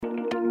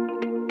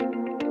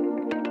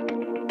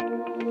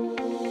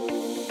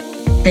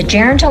The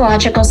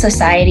Gerontological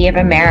Society of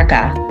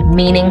America,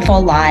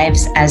 Meaningful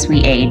Lives as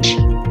We Age.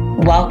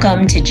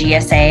 Welcome to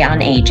GSA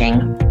on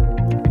Aging.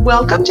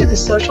 Welcome to the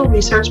Social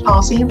Research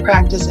Policy and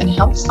Practice in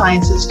Health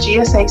Sciences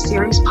GSA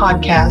Series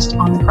podcast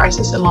on the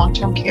Crisis in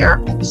Long-Term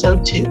Care,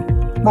 Episode 2,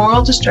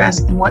 Moral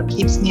Distress and What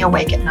Keeps Me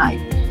Awake at Night.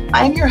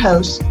 I am your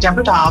host,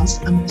 Deborah Dobbs.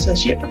 I'm an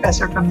associate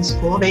professor from the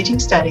School of Aging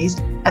Studies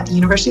at the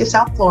University of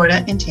South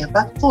Florida in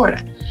Tampa,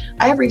 Florida.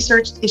 I have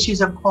researched issues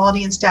of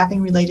quality and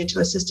staffing related to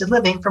assisted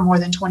living for more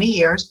than 20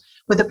 years,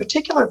 with a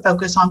particular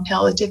focus on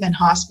palliative and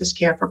hospice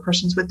care for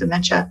persons with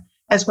dementia,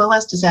 as well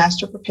as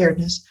disaster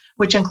preparedness,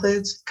 which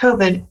includes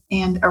COVID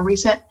and a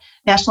recent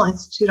National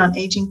Institute on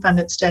Aging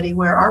funded study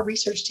where our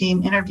research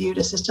team interviewed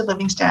assisted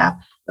living staff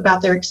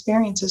about their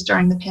experiences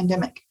during the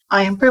pandemic.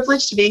 I am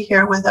privileged to be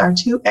here with our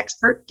two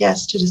expert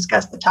guests to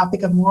discuss the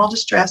topic of moral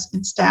distress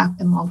in staff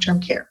in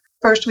long-term care.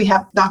 First, we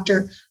have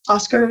Dr.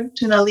 Oscar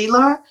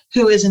Tunalilar,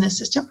 who is an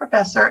assistant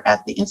professor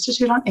at the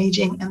Institute on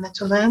Aging and the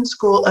Tulane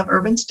School of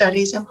Urban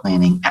Studies and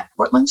Planning at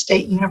Portland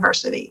State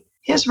University.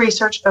 His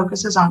research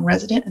focuses on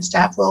resident and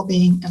staff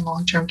well-being in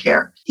long-term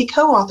care. He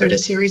co-authored a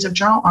series of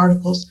journal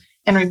articles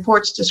and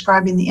reports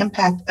describing the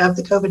impact of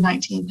the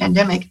COVID-19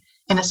 pandemic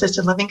in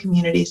assisted living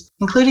communities,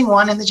 including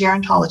one in the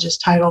Gerontologist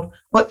titled,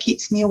 What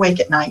Keeps Me Awake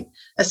at Night?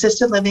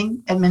 Assisted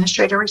Living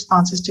Administrator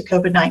Responses to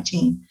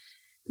COVID-19.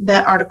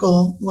 That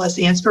article was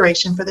the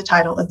inspiration for the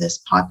title of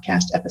this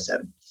podcast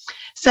episode.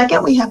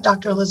 Second, we have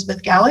Dr.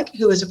 Elizabeth Gallick,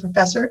 who is a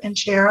professor and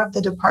chair of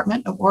the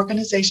Department of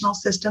Organizational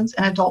Systems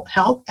and Adult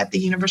Health at the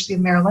University of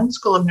Maryland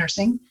School of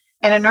Nursing,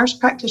 and a nurse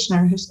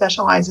practitioner who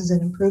specializes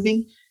in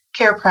improving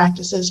care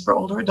practices for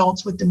older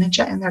adults with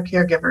dementia and their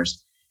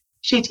caregivers.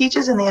 She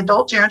teaches in the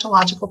Adult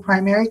Gerontological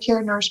Primary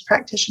Care Nurse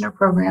Practitioner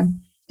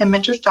Program and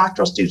mentors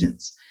doctoral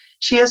students.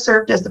 She has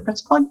served as the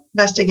principal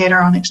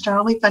investigator on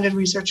externally funded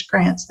research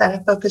grants that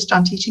have focused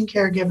on teaching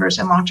caregivers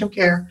in long-term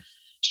care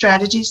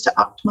strategies to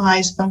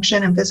optimize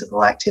function and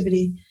physical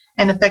activity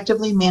and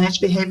effectively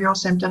manage behavioral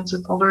symptoms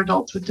with older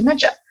adults with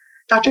dementia.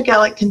 Dr.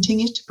 Gallick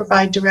continues to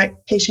provide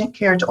direct patient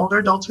care to older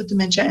adults with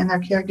dementia and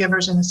their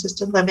caregivers in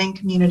assisted living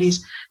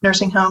communities,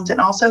 nursing homes, and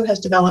also has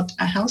developed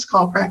a house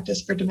call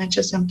practice for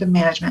dementia symptom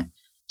management.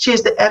 She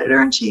is the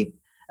editor-in-chief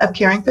of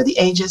Caring for the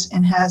Ages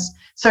and has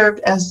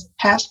served as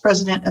past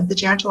president of the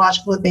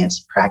Gerontological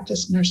Advanced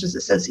Practice Nurses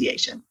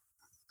Association.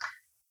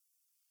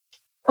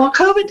 Well,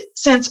 COVID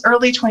since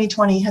early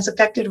 2020 has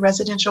affected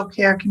residential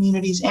care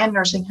communities and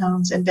nursing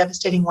homes in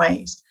devastating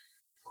ways.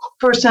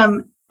 For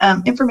some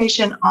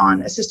information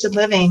on assisted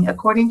living,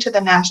 according to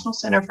the National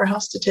Center for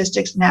Health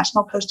Statistics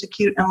National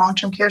Post-Acute and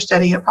Long-Term Care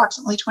Study,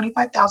 approximately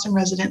 25,000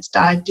 residents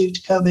died due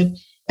to COVID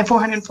and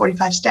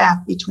 445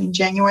 staff between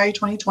January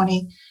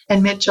 2020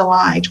 and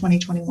mid-July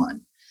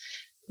 2021.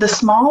 The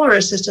smaller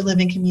assisted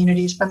living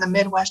communities from the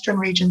Midwestern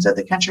regions of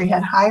the country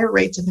had higher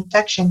rates of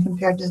infection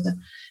compared to the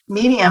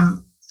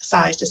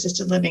medium-sized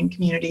assisted living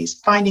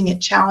communities, finding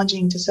it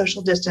challenging to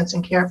social distance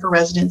and care for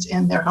residents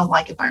in their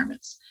home-like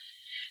environments.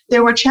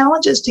 There were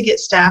challenges to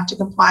get staff to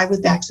comply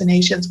with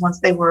vaccinations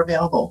once they were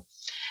available.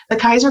 The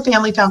Kaiser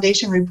Family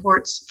Foundation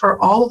reports for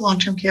all of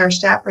long-term care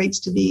staff rates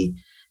to be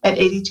at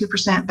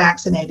 82%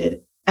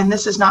 vaccinated. And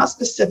this is not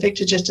specific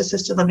to just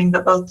assisted living,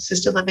 but both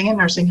assisted living and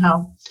nursing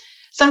home.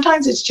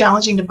 Sometimes it's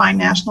challenging to find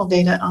national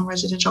data on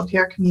residential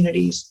care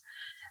communities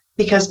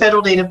because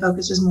federal data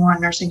focuses more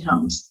on nursing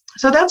homes.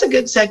 So that's a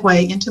good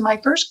segue into my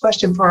first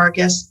question for our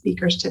guest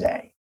speakers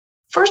today.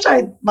 First,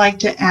 I'd like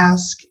to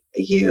ask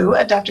you,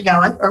 Dr.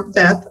 Gallick or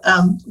Beth,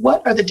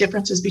 what are the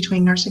differences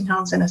between nursing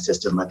homes and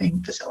assisted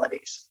living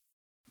facilities?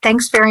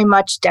 Thanks very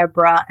much,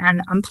 Deborah,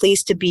 and I'm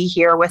pleased to be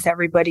here with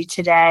everybody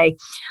today.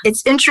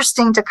 It's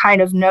interesting to kind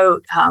of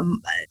note,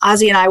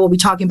 Ozzy and I will be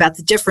talking about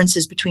the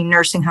differences between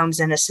nursing homes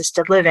and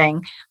assisted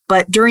living,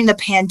 but during the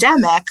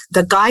pandemic,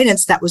 the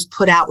guidance that was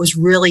put out was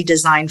really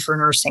designed for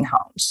nursing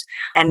homes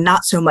and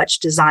not so much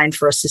designed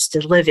for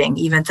assisted living,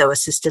 even though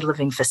assisted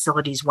living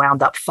facilities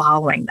wound up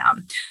following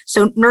them.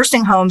 So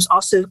nursing homes,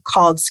 also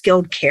called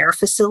skilled care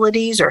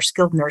facilities or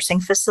skilled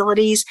nursing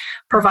facilities,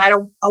 provide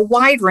a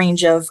wide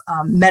range of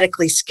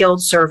medically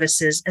skilled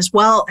services as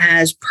well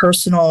as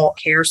personal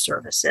care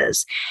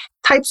services.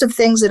 Types of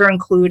things that are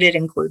include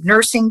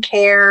nursing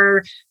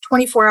care,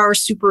 24-hour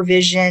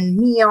supervision,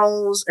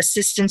 meals,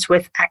 assistance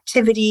with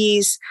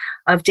activities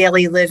of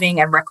daily living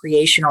and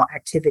recreational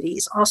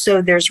activities.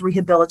 Also, there's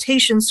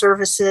rehabilitation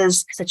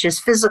services such as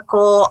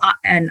physical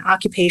and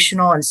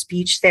occupational and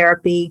speech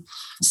therapy.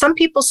 Some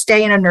people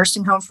stay in a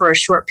nursing home for a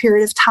short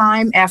period of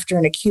time after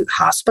an acute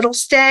hospital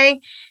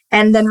stay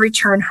and then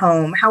return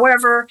home.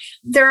 However,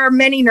 there are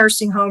many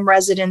nursing home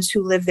residents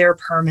who live there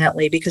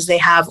permanently because they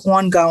have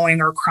ongoing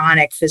or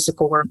chronic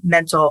physical or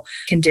mental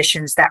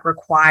conditions that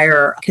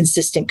require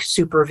consistent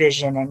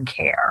supervision and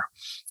care.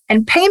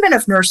 And payment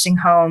of nursing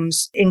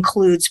homes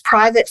includes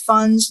private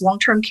funds,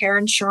 long-term care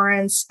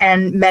insurance,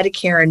 and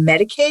Medicare and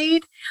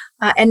Medicaid.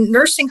 And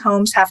nursing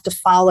homes have to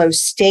follow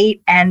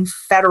state and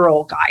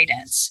federal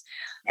guidance.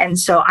 And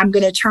so I'm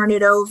going to turn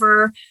it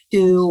over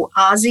to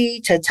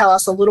Ozzy to tell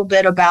us a little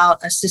bit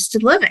about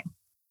assisted living.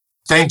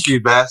 Thank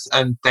you, Beth,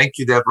 and thank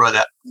you,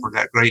 Deborah, for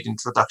that great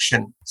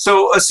introduction.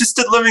 So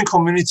assisted living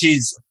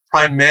communities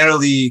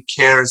primarily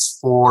cares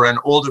for an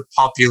older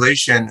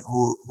population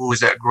who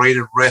is at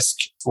greater risk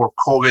for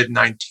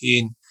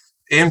COVID-19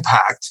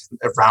 impact.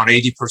 Around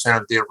 80%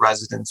 of their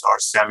residents are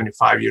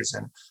 75 years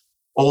and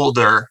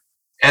older.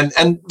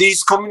 And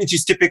these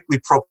communities typically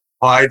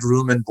provide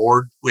room and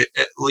board with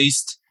at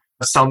least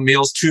some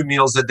meals, 2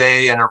 meals a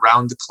day, and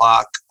around the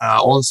clock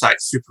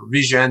on-site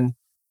supervision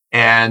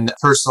and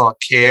personal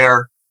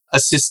care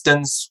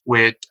assistance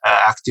with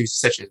activities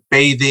such as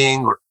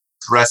bathing or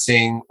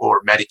dressing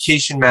or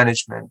medication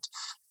management.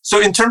 So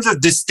in terms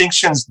of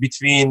distinctions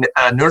between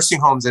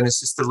nursing homes and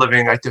assisted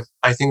living,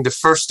 I think the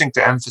first thing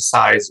to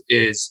emphasize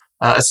is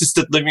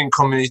assisted living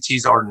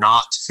communities are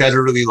not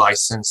federally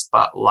licensed,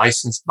 but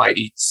licensed by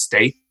each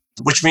state,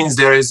 which means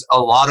there is a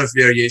lot of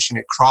variation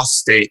across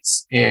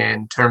states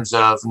in terms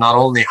of not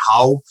only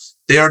how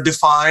they are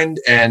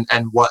defined and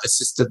what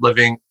assisted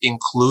living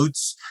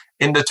includes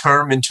in the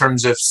term in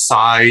terms of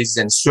size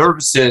and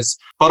services,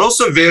 but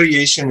also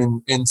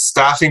variation in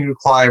staffing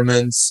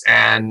requirements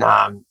and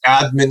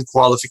admin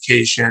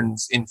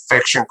qualifications,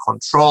 infection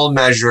control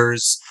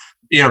measures,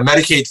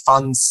 Medicaid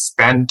funds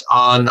spent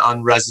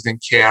on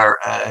resident care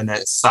and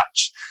as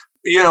such.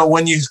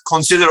 When you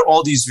consider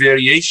all these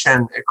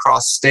variation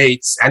across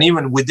states and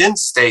even within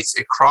states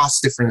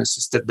across different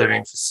assisted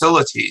living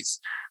facilities,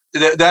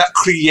 that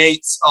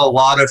creates a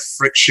lot of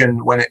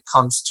friction when it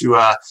comes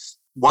to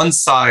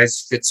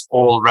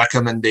one-size-fits-all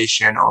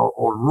recommendation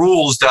or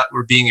rules that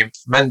were being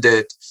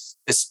implemented,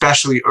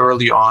 especially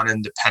early on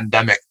in the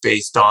pandemic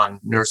based on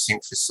nursing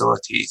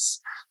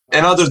facilities.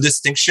 Another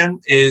distinction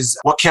is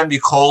what can be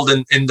called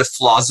in the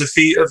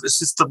philosophy of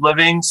assisted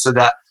living, so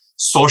that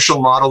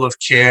social model of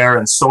care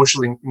and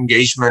social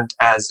engagement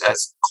as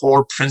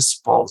core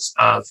principles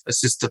of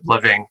assisted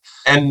living.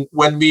 And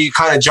when we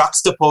kind of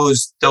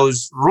juxtapose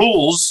those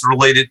rules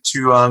related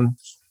to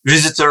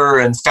visitor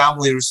and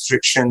family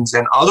restrictions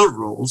and other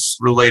rules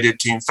related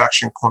to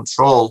infection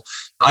control,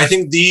 I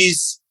think the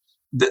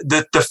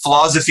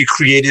philosophy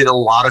created a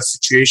lot of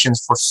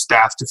situations for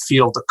staff to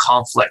feel the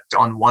conflict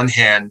on one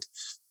hand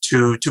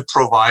to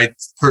provide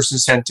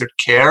person-centered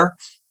care,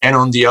 and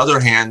on the other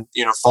hand,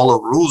 follow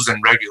rules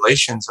and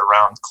regulations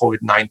around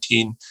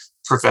COVID-19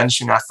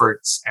 prevention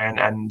efforts.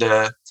 And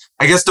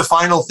I guess the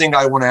final thing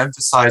I want to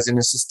emphasize in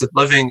assisted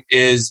living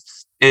is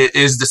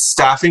the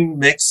staffing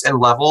mix and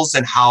levels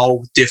and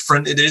how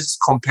different it is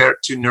compared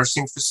to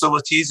nursing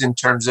facilities in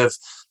terms of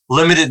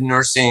limited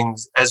nursing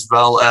as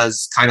well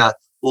as kind of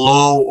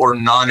low or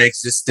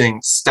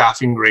non-existing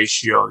staffing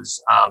ratios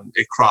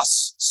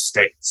across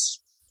states.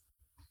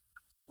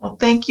 Well,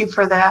 thank you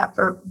for that,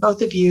 for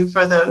both of you,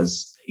 for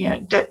those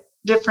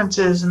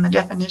differences in the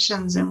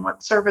definitions and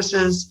what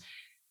services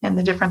and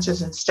the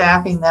differences in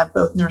staffing that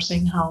both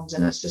nursing homes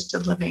and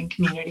assisted living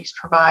communities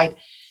provide.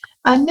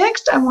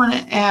 Next, I want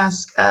to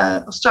ask,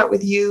 I'll start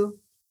with you,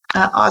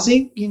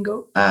 Ozzy. You can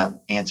go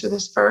answer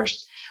this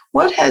first.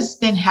 What has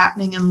been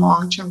happening in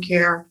long-term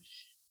care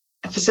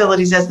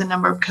facilities as the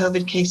number of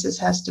COVID cases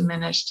has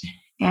diminished,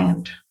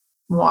 and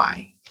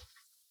why?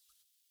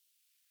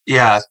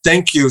 Yeah,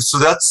 thank you. So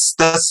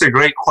that's a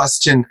great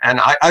question.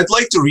 And I'd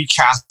like to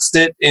recast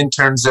it in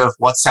terms of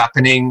what's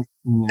happening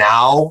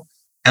now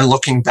and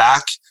looking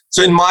back.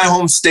 So in my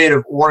home state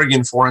of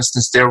Oregon, for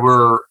instance, there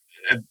were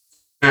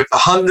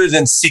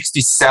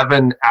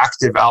 167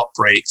 active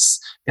outbreaks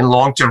in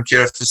long-term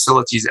care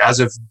facilities as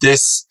of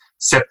this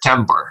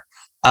September.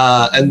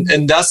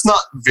 And that's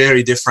not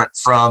very different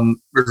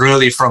from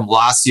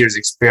last year's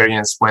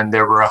experience when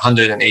there were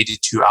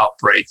 182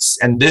 outbreaks.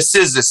 And this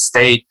is a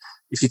state,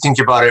 if you think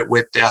about it,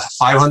 with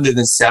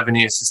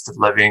 570 assisted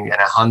living and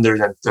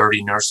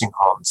 130 nursing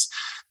homes.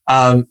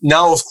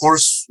 Now, of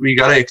course, we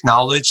got to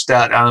acknowledge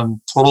that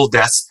total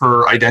deaths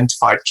per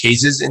identified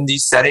cases in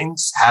these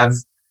settings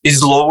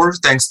is lower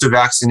thanks to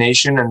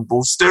vaccination and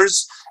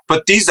boosters.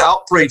 But these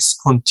outbreaks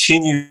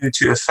continue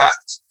to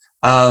affect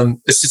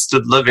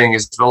assisted living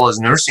as well as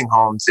nursing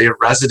homes, their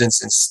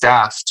residents and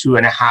staff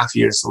 2.5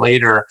 years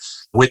later,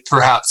 with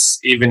perhaps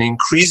even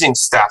increasing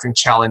staffing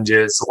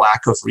challenges,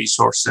 lack of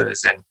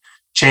resources, and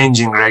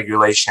changing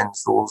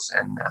regulations, rules,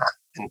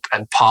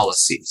 and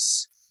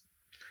policies.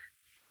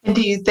 And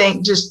do you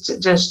think,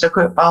 just a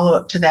quick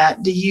follow-up to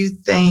that, do you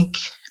think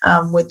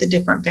with the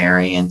different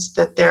variants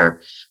that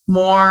they're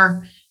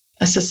more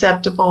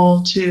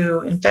susceptible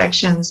to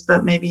infections,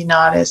 but maybe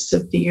not as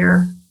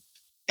severe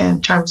in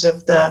terms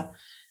of the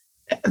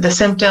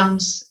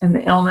symptoms and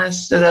the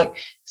illness?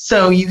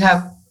 So you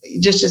have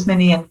just as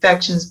many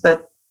infections,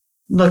 but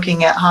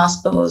looking at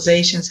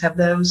hospitalizations, have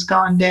those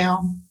gone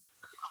down?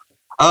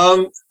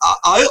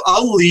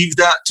 I'll leave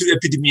that to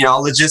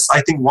epidemiologists.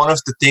 I think one of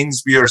the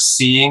things we are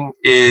seeing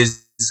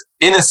is,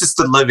 in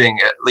assisted living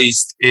at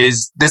least,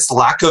 is this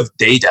lack of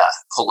data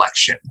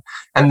collection.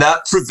 And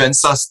that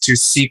prevents us to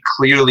see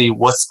clearly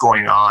what's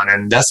going on.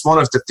 And that's one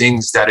of the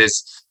things that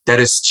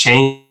is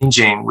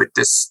changing with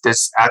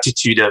this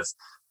attitude of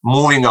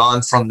moving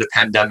on from the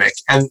pandemic.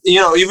 And,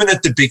 even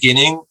at the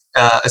beginning,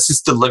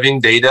 assisted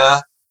living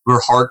data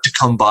were hard to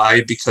come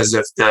by because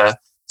of the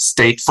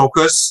state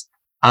focus.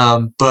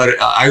 But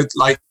I would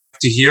like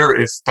to hear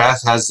if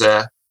Beth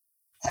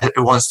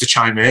wants to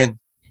chime in.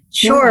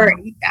 Sure.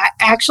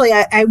 Actually,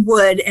 I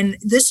would. And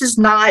this is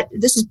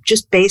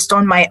just based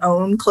on my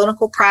own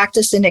clinical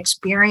practice and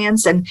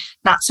experience and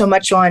not so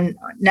much on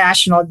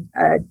national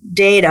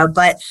data.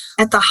 But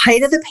at the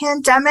height of the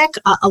pandemic,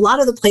 a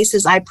lot of the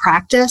places I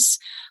practice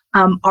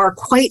are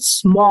quite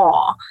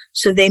small.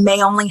 So they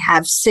may only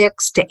have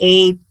 6 to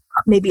 8,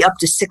 maybe up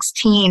to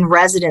 16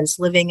 residents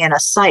living in a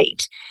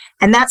site.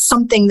 And that's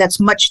something that's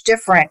much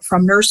different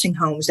from nursing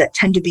homes that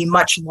tend to be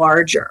much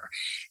larger.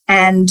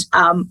 And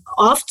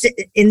often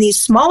in these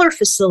smaller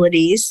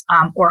facilities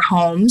or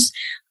homes,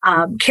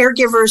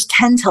 caregivers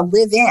tend to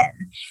live in.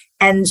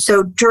 And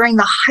so during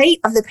the height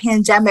of the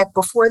pandemic,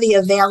 before the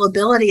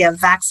availability of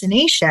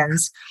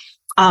vaccinations,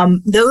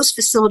 those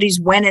facilities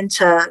went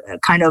into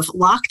kind of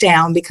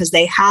lockdown because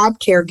they had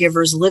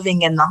caregivers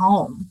living in the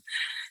home.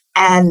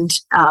 And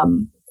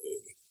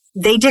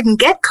they didn't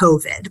get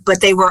COVID,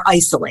 but they were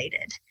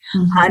isolated.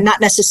 Not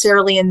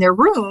necessarily in their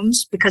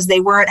rooms because they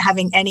weren't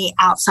having any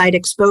outside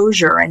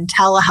exposure and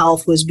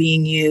telehealth was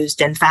being used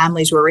and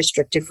families were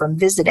restricted from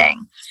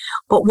visiting.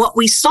 But what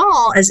we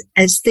saw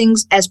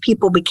as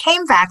people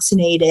became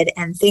vaccinated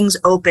and things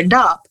opened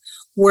up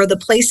were the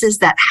places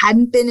that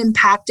hadn't been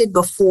impacted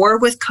before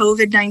with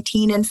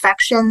COVID-19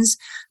 infections.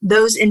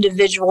 Those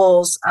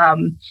individuals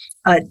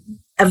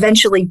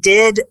eventually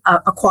did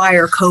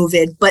acquire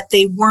COVID, but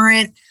they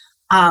weren't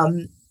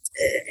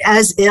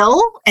as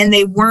ill, and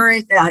they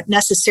weren't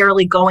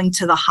necessarily going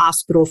to the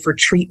hospital for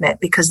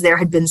treatment because there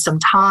had been some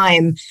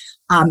time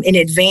in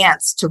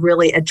advance to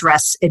really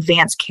address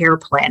advanced care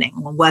planning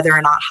on whether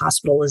or not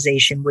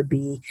hospitalization would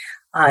be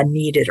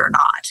needed or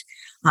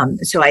not.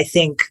 So I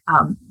think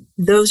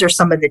those are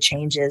some of the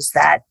changes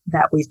that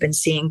we've been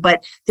seeing,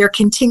 but there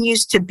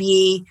continues to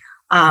be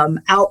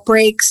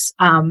outbreaks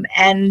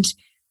and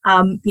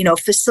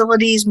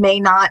facilities may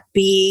not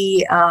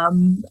be,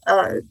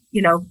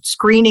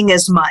 screening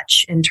as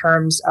much in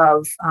terms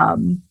of,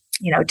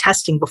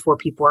 testing before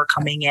people are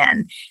coming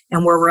in.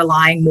 And we're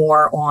relying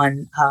more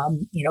on,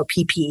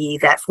 PPE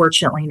that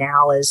fortunately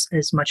now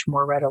is much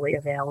more readily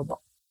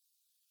available.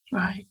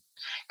 Right.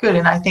 Good.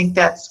 And I think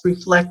that's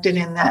reflected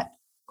in that,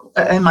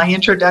 in my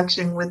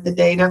introduction with the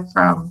data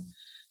from,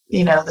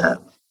 the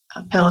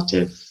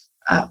palliative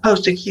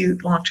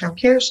post-acute long-term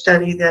care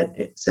study, that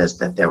it says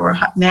that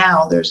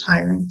there's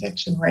higher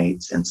infection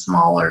rates in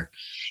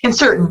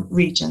certain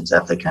regions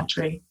of the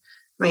country.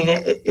 I mean,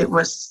 it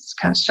was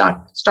kind of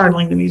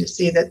startling to me to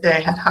see that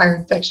they had higher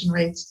infection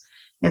rates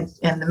in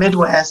the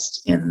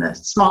Midwest, in the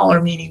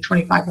smaller, meaning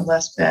 25 or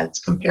less beds,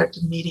 compared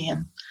to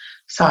median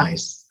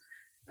size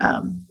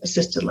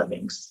assisted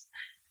livings.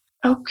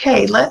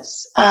 Okay,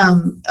 let's,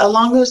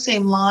 along those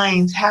same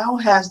lines, how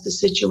has the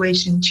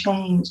situation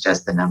changed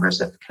as the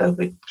numbers of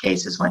COVID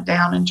cases went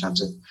down in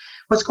terms of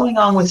what's going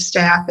on with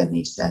staff in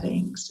these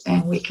settings?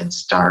 And we can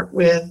start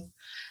with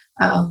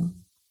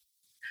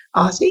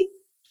Ozzy.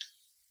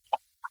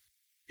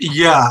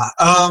 Yeah.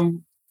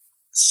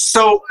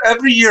 So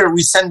every year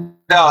we send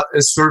out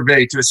a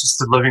survey to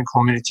assisted living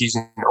communities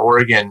in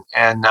Oregon.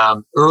 And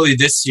early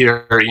this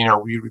year,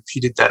 we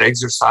repeated that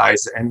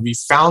exercise and we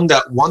found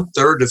that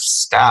 1/3 of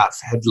staff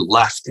had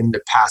left in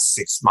the past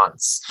 6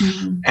 months.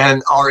 Mm-hmm.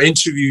 And our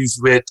interviews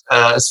with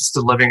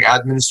assisted living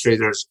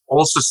administrators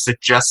also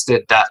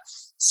suggested that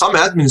some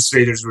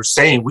administrators were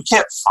saying we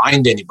can't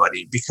find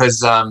anybody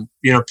because,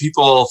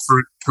 people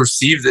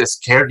perceive this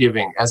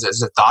caregiving as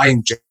a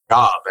dying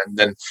job, and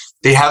then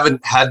they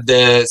haven't had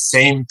the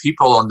same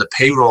people on the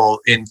payroll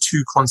in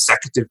 2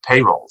 consecutive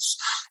payrolls,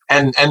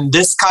 and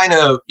this kind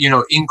of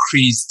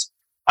increased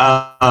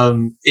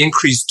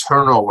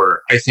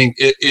turnover. I think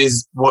it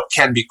is what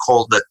can be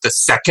called the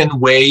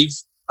second wave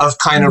of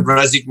kind of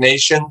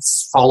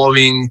resignations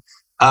following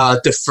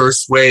the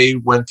first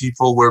wave, when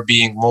people were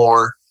being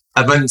more.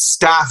 When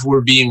staff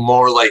were being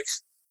more like,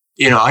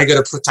 I got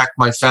to protect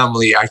my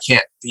family. I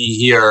can't be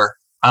here.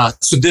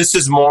 So this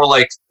is more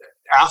like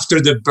after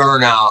the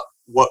burnout,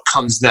 what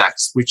comes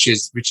next, which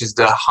is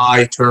the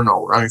high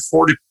turnover. I mean,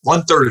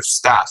 1/3 of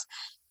staff.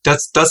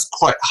 That's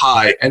quite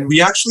high. And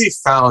we actually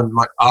found,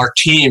 our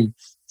team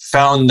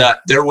found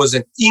that there was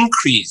an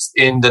increase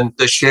in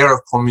the share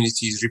of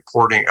communities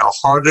reporting a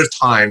harder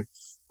time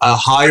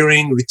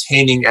hiring,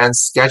 retaining, and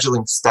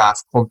scheduling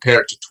staff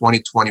compared to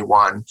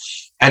 2021.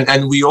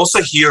 And we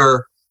also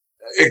hear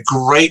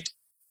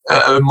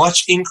a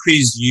much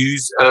increased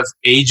use of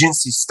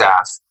agency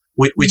staff,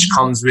 which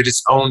comes with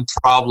its own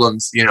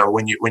problems,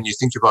 when you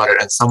think about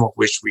it, and some of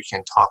which we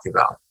can talk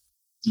about.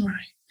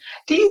 Right.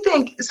 Do you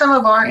think some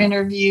of our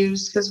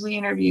interviews, because we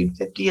interviewed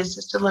 50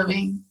 assisted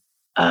living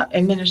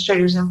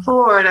administrators in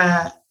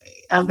Florida,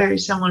 very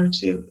similar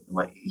to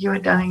what you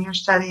had done in your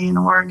study in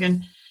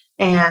Oregon,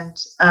 and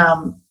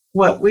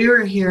what we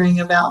were hearing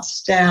about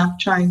staff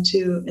trying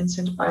to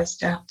incentivize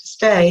staff to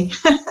stay,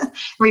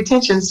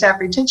 staff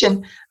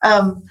retention,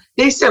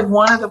 they said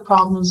one of the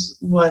problems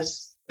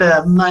was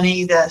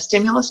the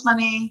stimulus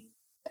money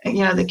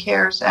the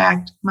CARES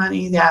Act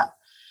money that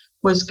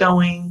was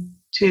going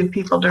to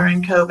people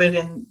during COVID,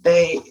 and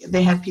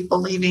they had people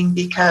leaving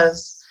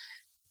because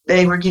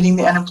they were getting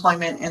the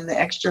unemployment and the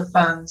extra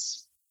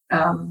funds.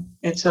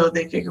 And so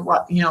they figured,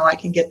 I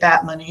can get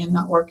that money and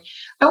not work.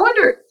 I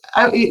wonder,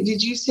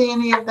 did you see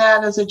any of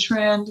that as a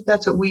trend?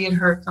 That's what we had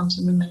heard from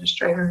some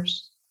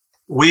administrators.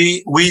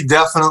 We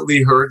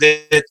definitely heard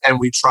it, and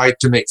we tried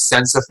to make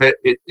sense of it.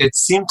 It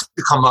seemed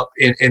to come up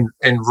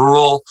in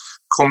rural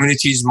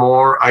communities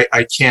more.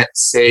 I can't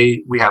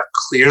say we have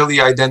clearly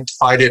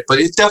identified it, but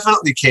it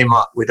definitely came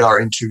up with our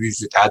interviews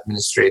with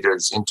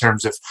administrators in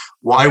terms of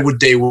why would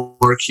they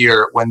work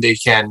here when they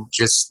can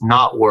just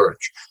not work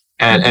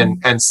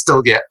and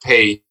still get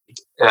paid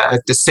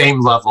at the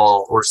same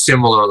level or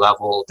similar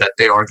level that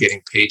they are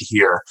getting paid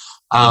here,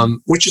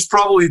 which is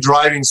probably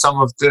driving some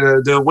of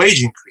the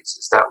wage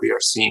increases that we are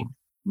seeing.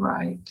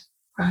 Right.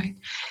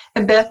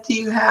 And Beth, do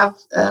you have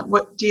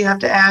what do you have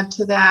to add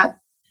to that?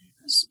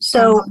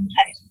 So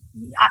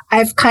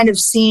I've kind of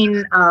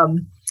seen,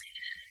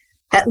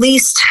 at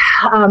least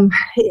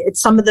at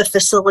some of the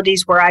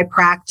facilities where I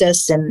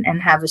practice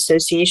and have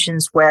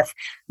associations with,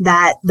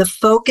 that the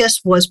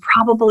focus was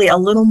probably a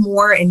little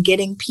more in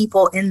getting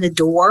people in the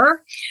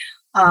door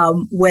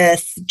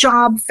with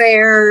job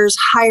fairs,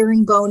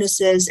 hiring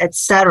bonuses,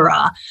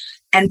 etc.,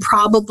 and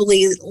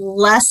probably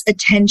less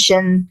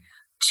attention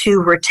to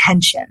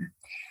retention.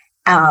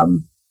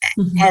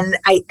 And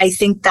I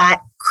think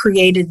that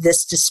created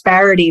this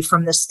disparity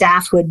from the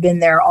staff who had been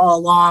there all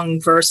along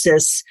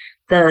versus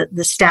the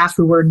staff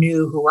who were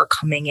new, who were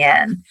coming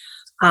in.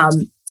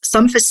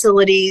 Some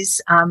facilities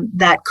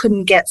that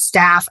couldn't get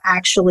staff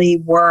actually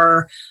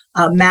were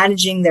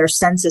managing their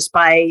census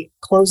by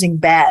closing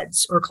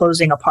beds or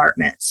closing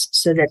apartments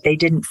so that they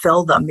didn't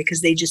fill them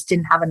because they just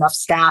didn't have enough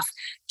staff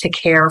to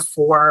care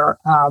for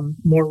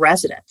more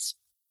residents.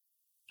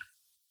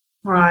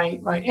 Right.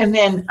 And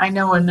then I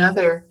know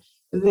another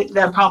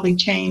that probably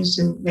changed,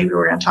 and maybe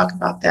we're going to talk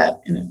about that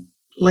in a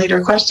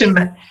later question,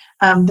 but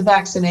the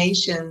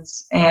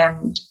vaccinations,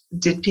 and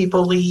did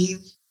people leave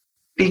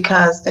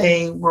because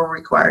they were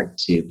required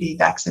to be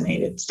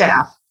vaccinated,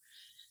 staff?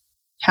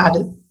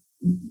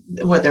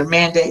 Were there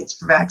mandates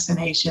for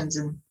vaccinations,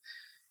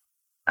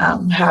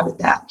 and how did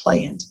that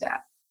play into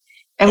that?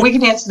 And we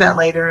can answer that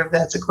later if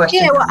that's a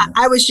question. Yeah, well,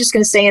 I was just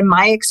going to say, in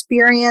my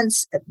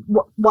experience,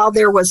 while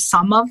there was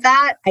some of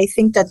that, I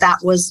think that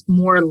was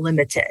more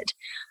limited.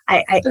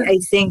 I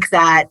think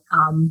that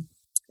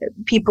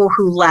people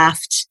who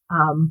left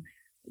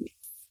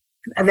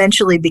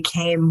eventually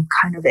became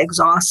kind of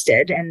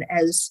exhausted. And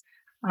as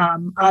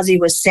Ozzy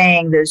was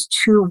saying, those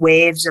two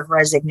waves of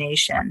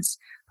resignations,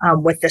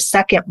 with the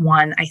second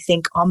one, I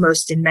think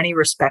almost in many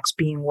respects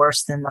being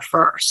worse than the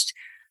first.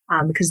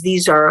 Because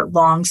these are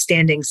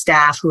long-standing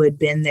staff who had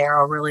been there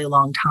a really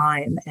long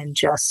time and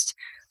just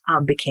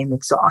became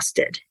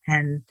exhausted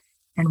and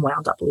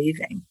wound up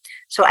leaving.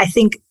 So I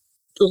think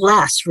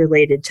less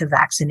related to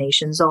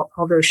vaccinations,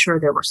 although sure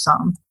there were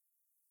some.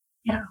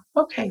 Yeah.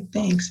 Okay.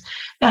 Thanks.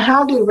 Now,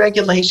 how do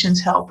regulations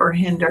help or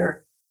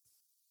hinder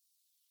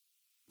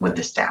with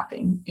the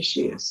staffing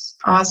issues?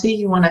 Ozzy,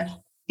 you want to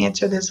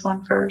answer this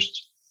one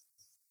first?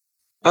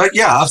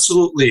 Yeah,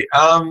 absolutely.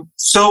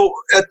 So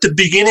at the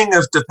beginning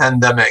of the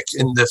pandemic,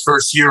 in the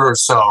first year or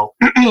so,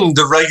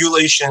 the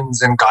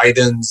regulations and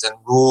guidance and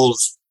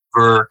rules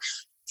for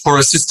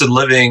assisted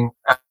living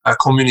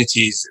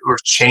communities were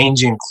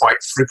changing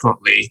quite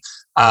frequently.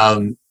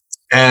 And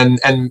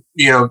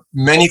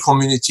many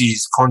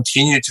communities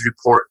continue to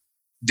report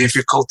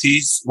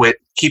difficulties with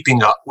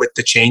keeping up with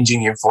the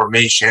changing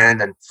information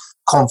and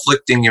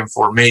conflicting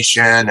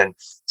information and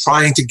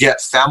trying to get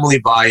family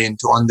buy-in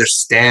to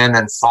understand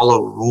and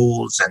follow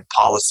rules and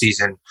policies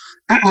and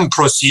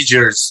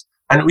procedures.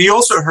 And we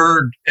also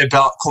heard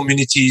about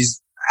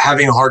communities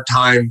having a hard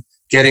time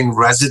getting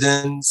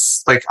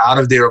residents out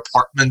of their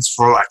apartments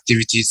for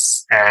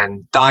activities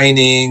and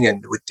dining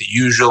and with the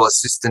usual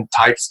assistant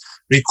types,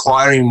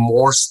 requiring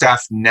more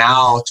staff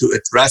now to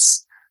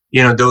address,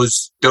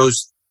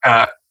 those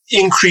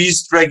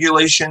increased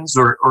regulations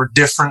or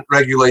different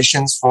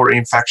regulations for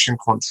infection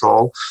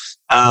control.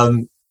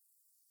 So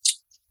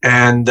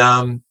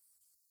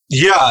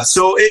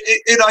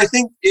I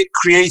think it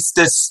creates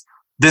this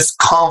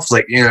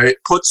conflict. It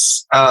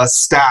puts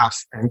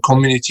staff and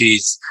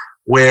communities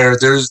where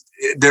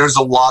there's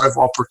a lot of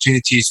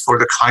opportunities for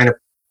the kind of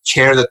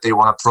care that they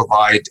want to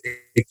provide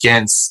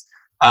against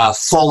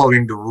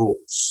following the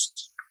rules.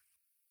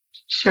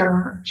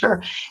 Sure.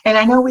 And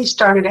I know we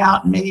started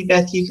out, and maybe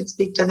Beth, you could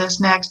speak to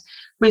this next.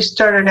 We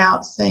started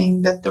out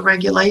saying that the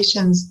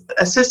regulations,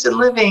 assisted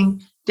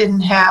living didn't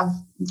have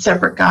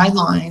separate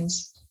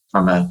guidelines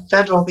from a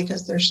federal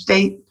because they're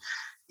state,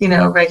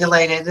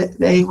 regulated.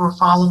 They were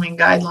following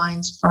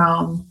guidelines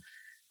from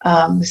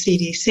the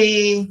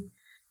CDC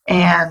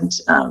and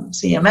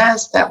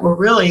CMS that were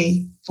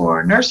really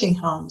for nursing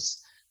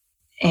homes,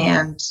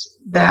 and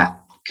that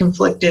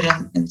conflicted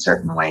in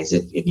certain ways.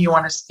 If you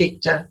want to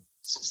speak to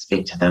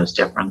those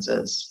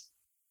differences.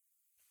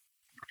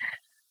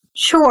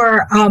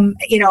 Sure.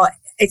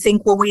 I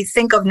think when we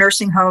think of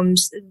nursing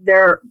homes,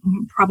 they're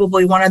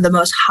probably one of the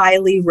most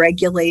highly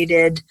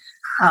regulated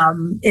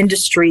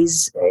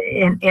industries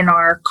in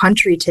our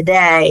country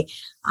today,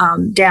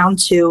 down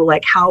to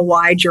like how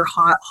wide your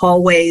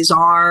hallways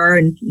are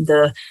and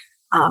the,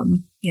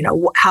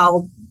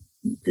 how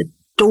the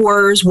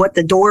doors, what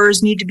the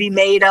doors need to be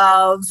made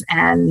of,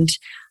 and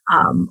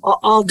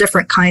all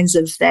different kinds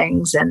of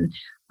things. And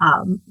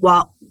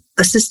while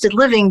assisted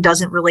living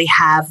doesn't really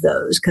have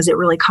those because it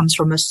really comes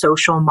from a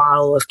social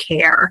model of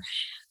care.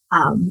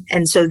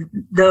 And so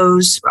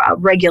those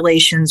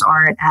regulations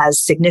aren't as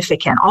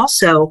significant.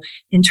 Also,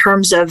 in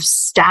terms of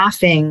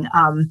staffing,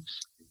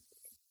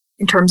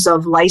 in terms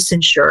of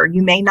licensure,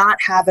 you may not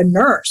have a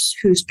nurse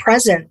who's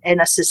present in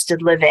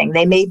assisted living.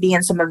 They may be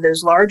in some of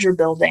those larger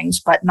buildings,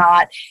 but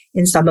not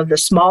in some of the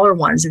smaller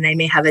ones. And they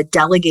may have a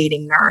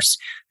delegating nurse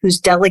who's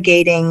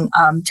delegating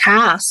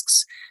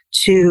tasks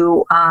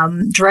to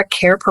direct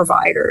care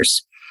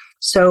providers.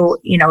 So,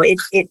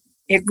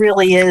 it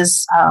really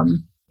is,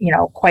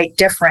 quite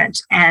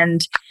different.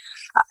 And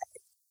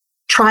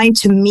trying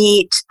to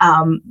meet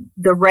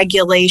the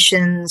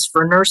regulations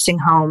for nursing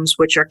homes,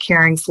 which are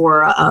caring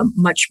for a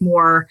much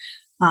more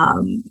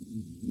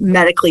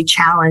medically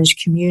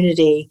challenged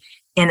community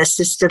in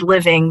assisted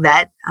living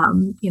that,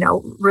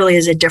 really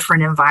is a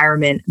different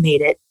environment,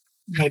 made it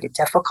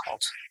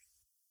difficult.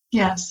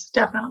 Yes,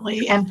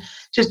 definitely. And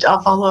just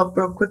I'll follow up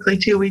real quickly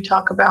too. We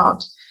talk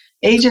about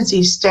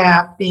agency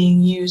staff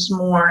being used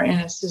more in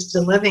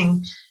assisted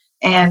living,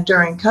 and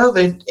during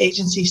COVID,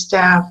 agency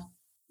staff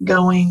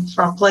going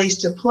from place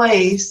to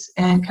place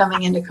and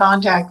coming into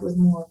contact with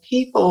more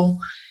people,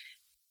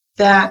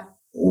 that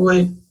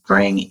would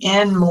bring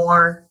in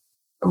more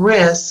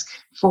risk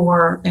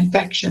for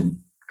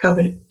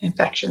COVID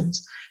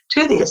infections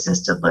to the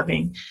assisted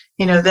living.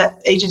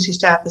 That agency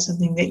staff is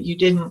something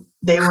that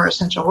they were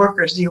essential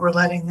workers. You were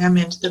letting them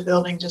into the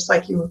building just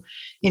like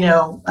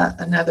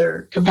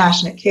another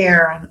compassionate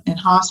care and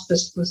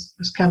hospice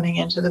was coming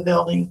into the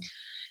building.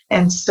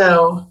 And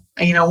so,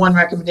 one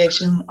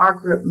recommendation our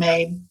group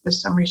made with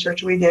some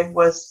research we did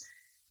was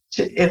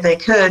to, if they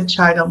could,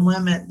 try to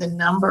limit the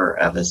number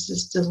of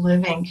assisted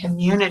living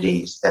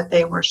communities that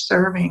they were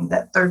serving,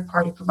 that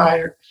third-party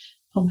provider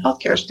home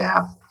healthcare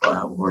staff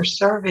were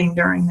serving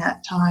during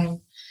that time.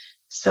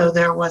 So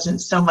there wasn't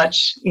so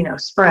much,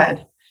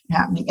 spread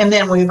happening. And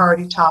then we've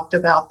already talked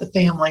about the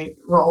family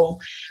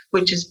role,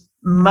 which is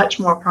much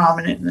more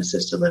prominent in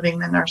assisted living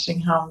than nursing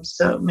homes.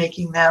 So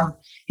making them,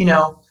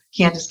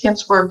 Candace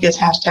Kemp's work is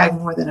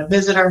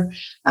 #MoreThanAVisitor,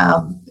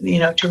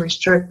 to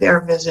restrict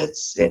their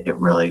visits. It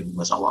really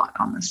was a lot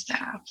on the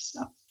staff.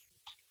 So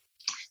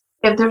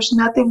if there's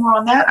nothing more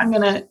on that, I'm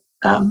going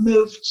to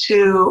move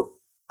to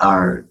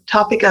our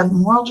topic of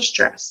moral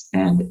distress.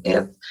 And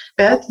if,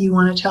 Beth, you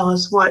want to tell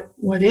us what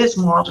is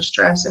moral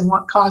distress and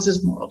what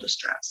causes moral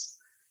distress?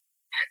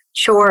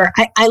 Sure.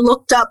 I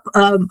looked up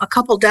a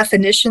couple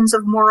definitions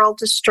of moral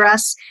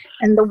distress,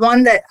 and the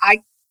one that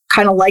I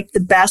kind of liked the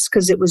best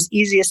because it was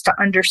easiest to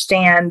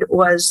understand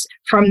was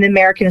from the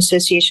American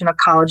Association of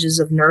Colleges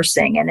of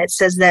Nursing. And it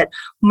says that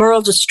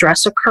moral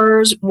distress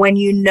occurs when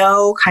you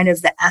know kind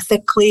of the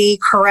ethically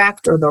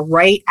correct or the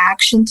right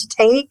action to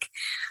take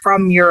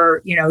from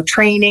your,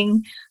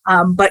 training,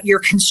 but you're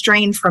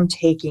constrained from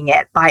taking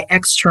it by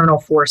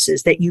external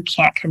forces that you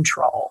can't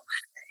control.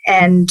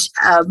 And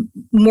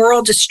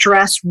moral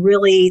distress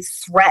really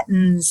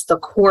threatens the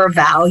core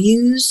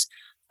values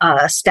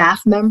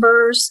staff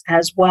members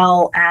as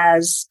well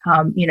as,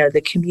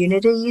 the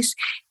communities.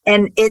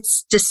 And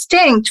it's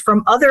distinct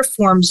from other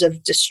forms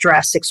of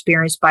distress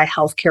experienced by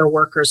healthcare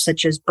workers,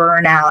 such as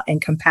burnout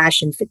and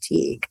compassion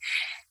fatigue.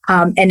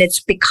 And it's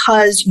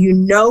because you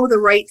know the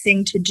right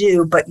thing to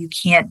do, but you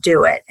can't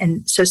do it.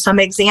 And so some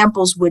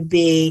examples would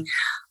be,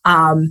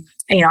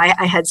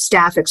 I had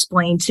staff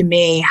explain to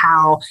me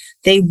how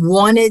they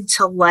wanted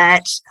to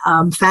let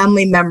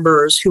family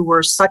members who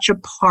were such a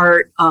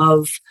part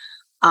of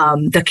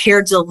the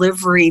care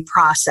delivery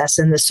process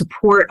and the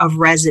support of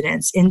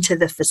residents into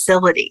the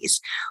facilities,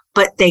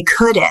 but they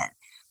couldn't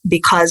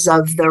because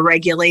of the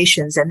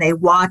regulations. And they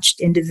watched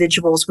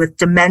individuals with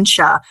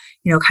dementia,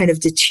 kind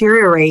of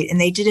deteriorate, and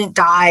they didn't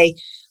die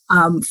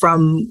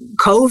from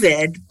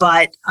COVID,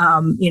 but,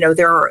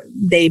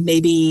 they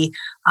maybe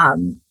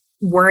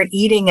weren't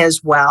eating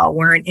as well,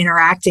 weren't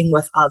interacting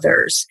with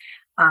others.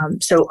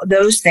 So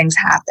those things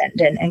happened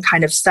and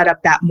kind of set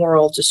up that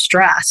moral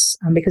distress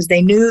because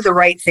they knew the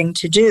right thing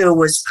to do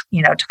was,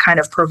 to kind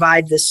of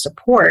provide this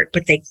support,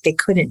 but they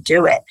couldn't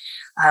do it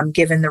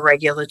given the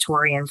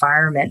regulatory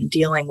environment and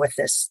dealing with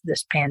this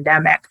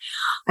pandemic.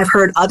 I've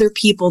heard other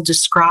people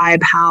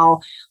describe how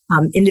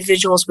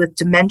individuals with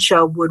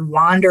dementia would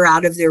wander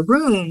out of their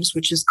rooms,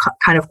 which is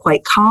kind of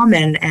quite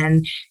common.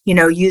 And,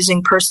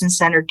 using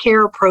person-centered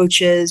care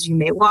approaches, you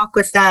may walk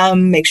with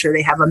them, make sure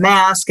they have a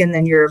mask, and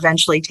then you're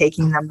eventually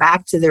taking them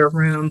back to their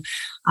room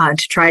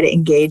to try to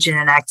engage in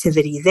an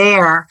activity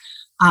there.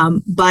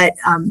 But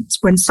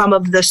when some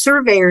of the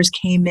surveyors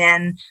came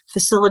in,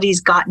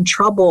 facilities got in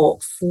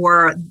trouble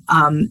for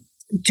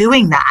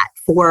doing that,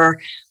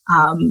 for,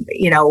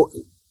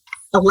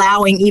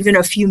 allowing even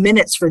a few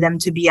minutes for them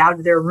to be out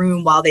of their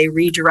room while they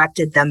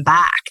redirected them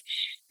back.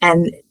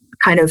 And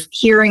kind of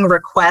hearing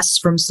requests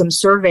from some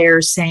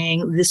surveyors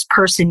saying this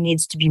person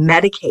needs to be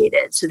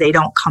medicated so they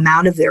don't come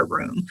out of their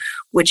room,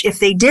 which if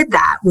they did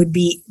that would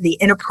be the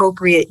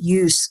inappropriate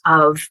use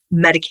of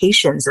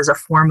medications as a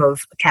form of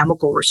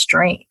chemical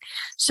restraint.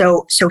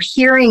 So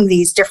hearing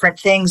these different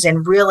things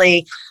and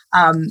really,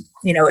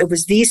 it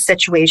was these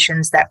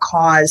situations that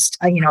caused,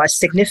 a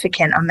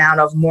significant amount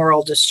of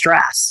moral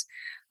distress.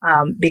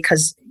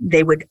 Because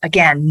they would,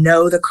 again,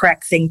 know the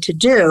correct thing to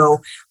do,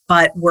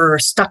 but were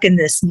stuck in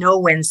this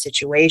no-win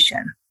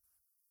situation.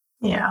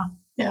 Yeah,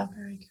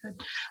 very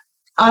good.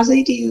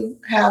 Ozzy, do you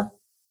have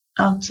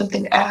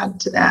something to add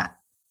to that?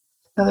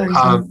 Other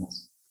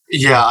examples?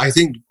 Yeah, I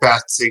think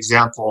Beth's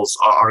examples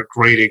are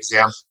great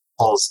examples.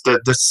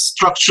 The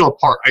structural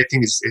part, I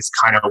think, is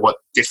kind of what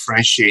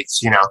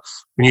differentiates,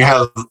 when you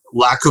have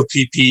lack of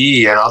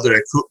PPE and other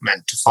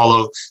equipment to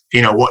follow,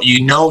 what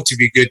to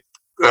be good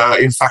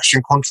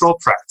infection control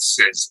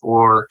practices,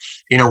 or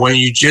when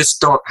you just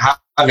don't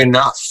have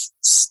enough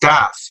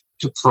staff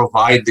to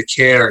provide the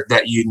care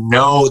that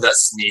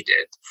that's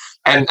needed.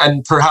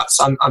 And perhaps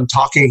I'm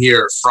talking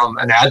here from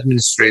an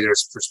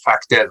administrator's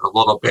perspective a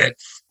little bit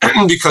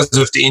because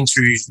of the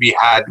interviews we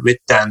had with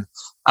them.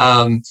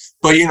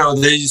 But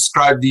they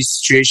describe these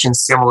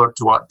situations similar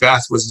to what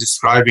Beth was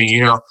describing.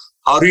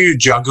 How do you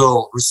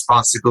juggle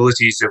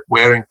responsibilities of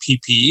wearing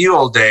PPE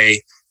all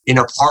day in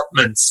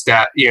apartments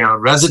that,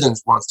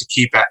 residents wants to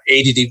keep at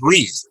 80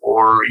 degrees,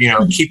 or,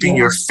 keeping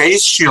your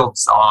face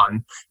shields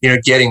on,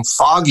 getting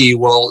foggy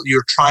while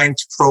you're trying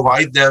to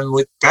provide them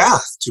with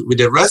bath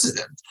with a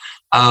resident.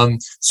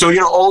 So,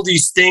 all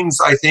these things,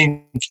 I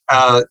think,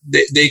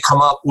 they come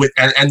up with,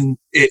 and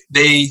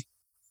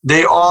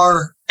they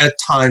are at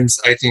times,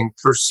 I think,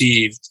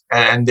 perceived,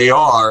 and they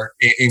are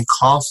in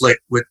conflict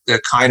with the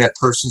kind of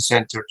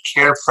person-centered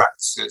care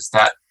practices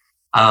that,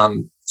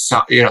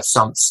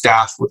 some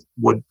staff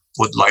would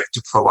like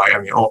to provide. I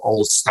mean,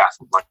 all staff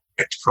would like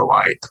to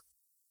provide.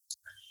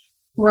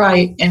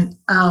 Right. And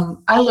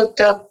I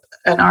looked up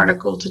an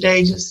article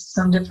today, just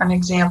some different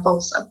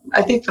examples,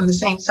 I think from the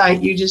same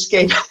site you just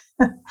gave,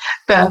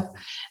 Beth.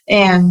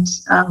 And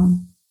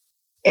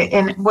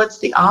what's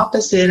the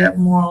opposite of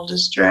moral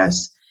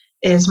distress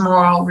is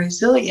moral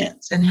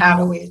resilience. And how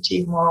do we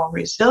achieve moral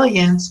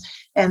resilience?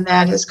 And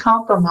that is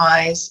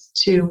compromise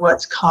to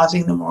what's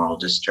causing the moral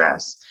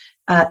distress.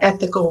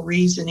 Ethical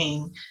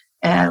reasoning,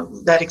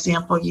 that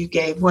example you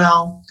gave,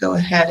 well, go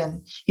ahead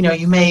and,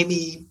 you may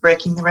be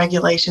breaking the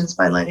regulations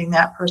by letting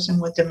that person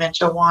with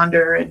dementia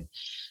wander and,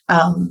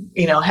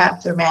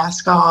 have their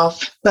mask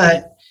off,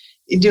 but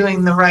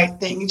doing the right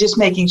thing, just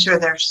making sure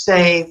they're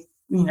safe,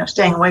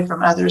 staying away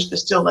from others, but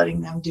still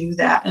letting them do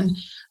that. And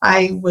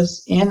I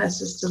was in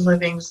assisted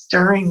livings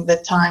during the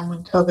time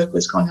when COVID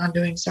was going on,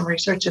 doing some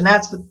research, and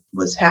that's what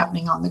was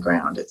happening on the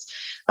ground. It's,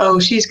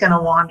 she's going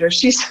to wander.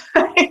 She's,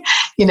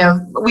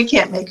 we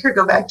can't make her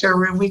go back to her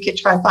room. We could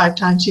try 5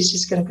 times. She's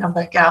just going to come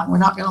back out. We're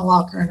not going to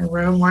lock her in her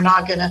room. We're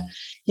not going to,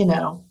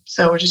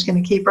 so we're just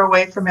going to keep her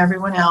away from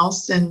everyone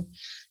else. And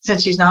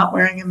since she's not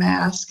wearing a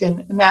mask,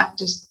 and that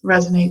just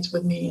resonates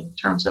with me in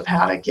terms of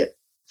how to get,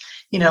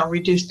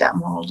 reduce that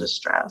moral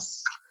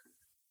distress.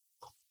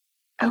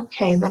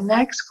 Okay, the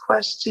next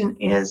question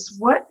is,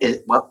 what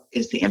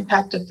is the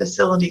impact of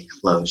facility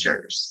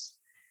closures?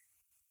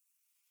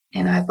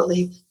 And I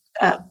believe,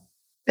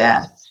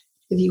 Beth,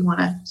 if you want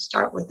to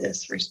start with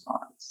this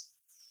response.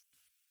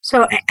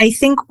 So I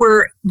think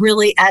we're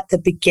really at the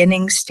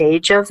beginning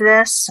stage of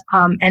this.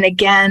 And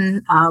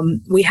again,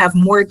 we have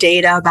more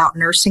data about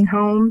nursing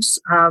homes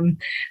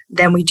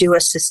than we do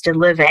assisted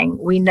living.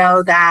 We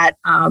know that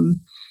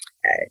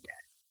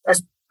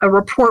a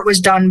report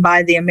was done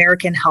by the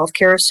American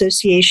Healthcare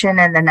Association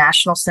and the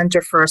National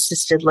Center for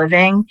Assisted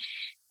Living.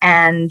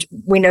 And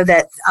we know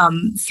that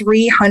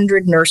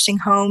 300 nursing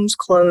homes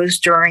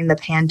closed during the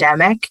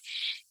pandemic.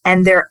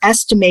 And they're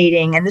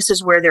estimating, and this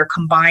is where they're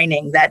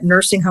combining that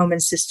nursing home and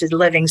assisted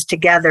livings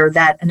together,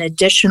 that an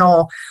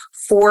additional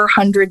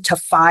 400 to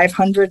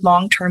 500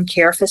 long-term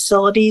care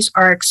facilities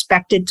are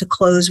expected to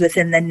close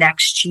within the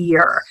next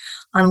year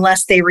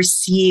unless they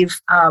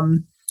receive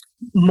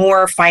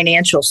more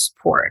financial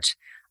support.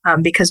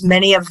 Because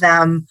many of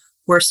them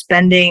were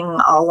spending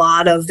a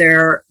lot of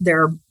their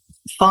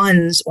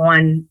funds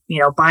on,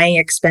 buying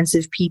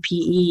expensive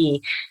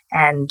PPE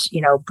and,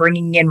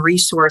 bringing in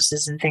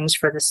resources and things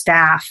for the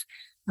staff.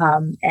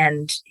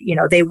 And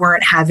they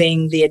weren't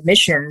having the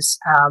admissions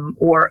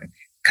or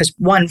because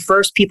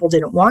first people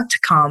didn't want to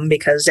come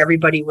because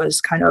everybody was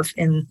kind of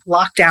in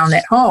lockdown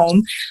at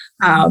home.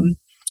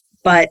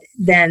 But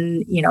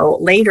then,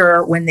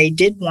 later when they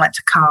did want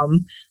to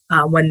come,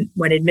 when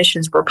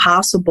admissions were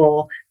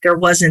possible, there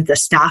wasn't the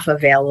staff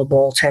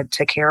available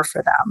to care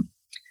for them.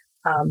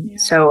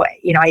 So,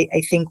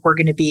 I think we're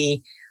going to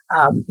be,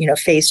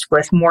 faced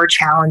with more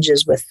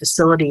challenges with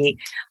facility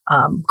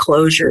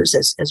closures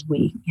as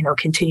we,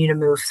 continue to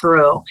move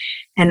through.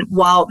 And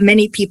while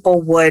many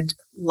people would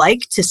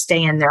like to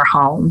stay in their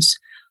homes,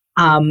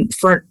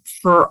 for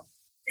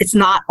it's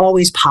not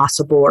always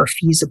possible or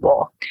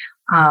feasible.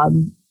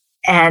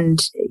 And,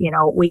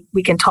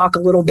 we can talk a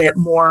little bit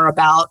more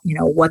about,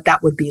 what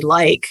that would be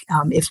like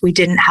if we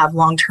didn't have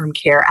long-term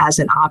care as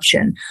an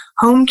option.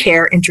 Home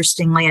care,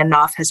 interestingly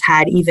enough, has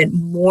had even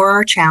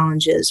more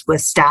challenges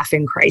with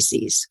staffing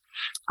crises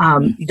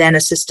than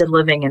assisted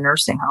living and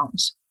nursing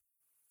homes.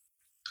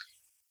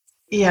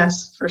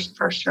 Yes,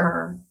 for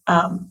sure.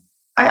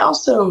 I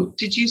also,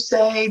 did you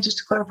say, just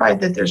to clarify,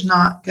 that there's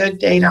not good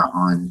data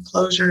on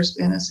closures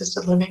in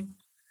assisted living?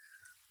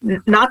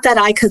 Not that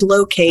I could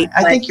locate.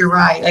 I think you're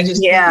right. I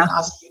just think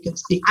you can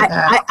speak to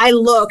that. I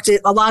looked.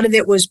 A lot of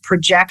it was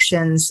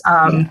projections,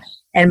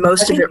 and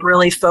most of it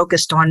really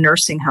focused on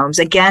nursing homes.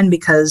 Again,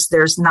 because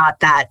there's not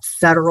that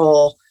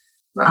federal,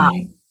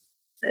 right.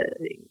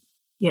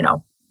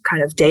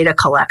 Kind of data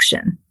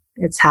collection.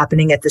 It's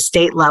happening at the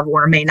state level,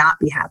 or may not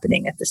be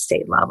happening at the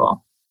state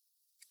level.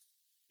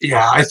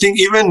 Yeah, I think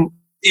even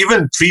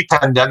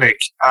pre-pandemic,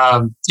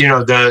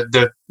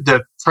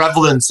 the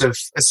prevalence of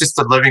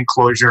assisted living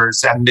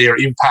closures and their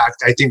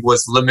impact, I think,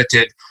 was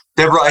limited.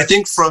 Deborah, I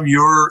think from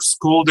your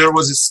school there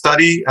was a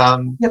study.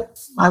 Yep,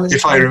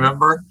 I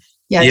remember.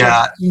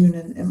 Yeah. June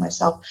and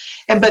myself,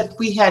 but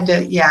we had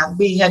to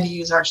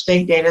use our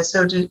state data.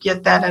 So to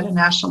get that at a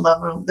national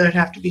level, there'd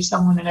have to be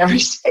someone in every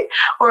state,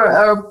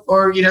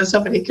 or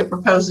somebody could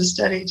propose a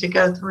study to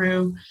go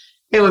through.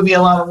 It would be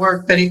a lot of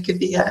work, but it could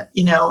be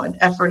an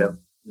effort of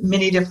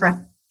many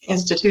different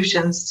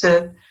institutions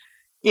to,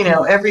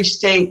 every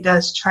state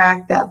does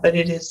track that, but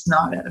it is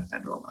not at a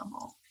federal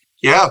level.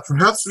 Yeah,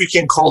 perhaps we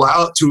can call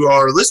out to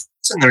our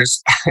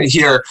listeners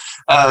here.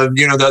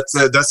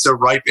 That's a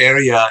ripe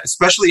area,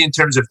 especially in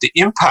terms of the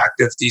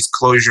impact of these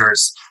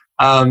closures.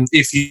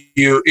 If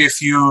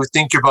you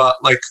think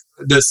about like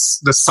the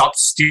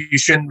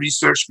substitution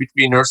research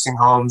between nursing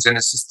homes and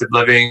assisted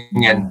living,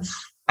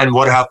 and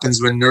what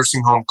happens when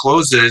nursing home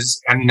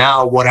closes, and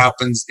now what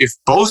happens if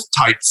both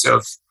types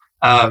of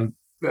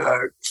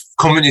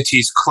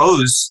communities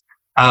close,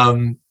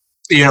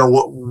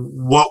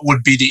 what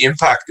would be the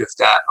impact of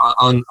that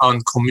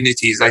on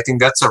communities? I think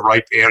that's a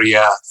ripe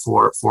area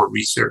for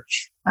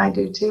research. I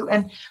do too.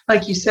 And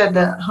like you said,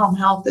 the home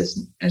health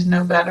is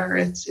no better.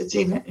 It's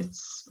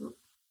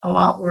a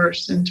lot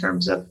worse in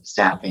terms of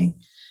staffing.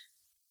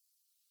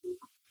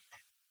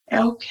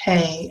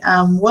 Okay.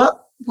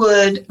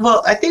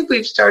 I think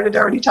we've started to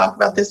already talk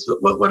about this,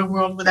 but what would a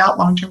world without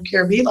long-term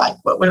care be like?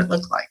 What would it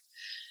look like?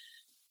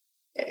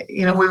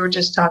 We were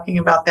just talking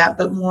about that,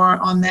 but more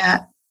on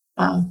that.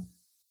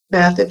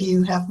 Beth, if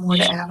you have more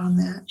to add on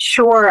that.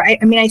 Sure.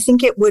 I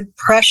think it would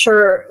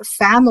pressure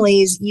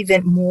families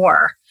even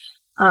more.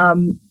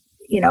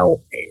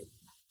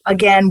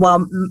 Again,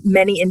 while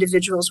many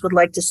individuals would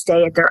like to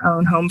stay at their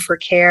own home for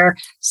care,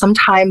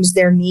 sometimes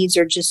their needs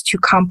are just too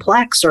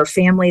complex, or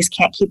families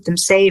can't keep them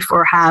safe,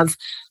 or have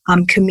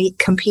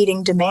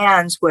competing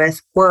demands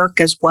with work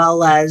as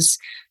well as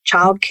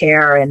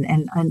childcare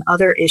and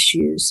other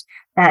issues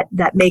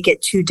that make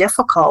it too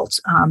difficult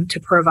to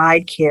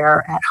provide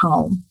care at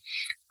home.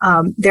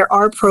 There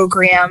are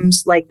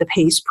programs like the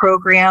PACE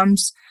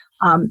programs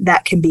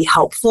that can be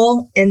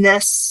helpful in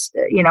this,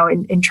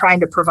 in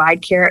trying to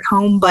provide care at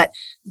home, but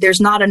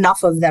there's not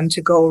enough of them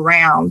to go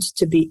around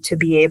to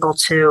be able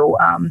to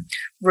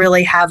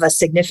really have a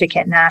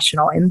significant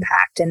national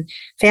impact. And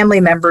family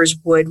members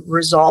would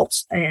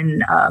result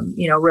in,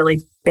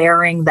 really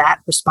bearing that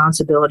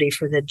responsibility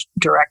for the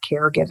direct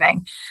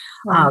caregiving.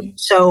 Right.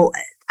 So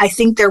I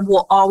think there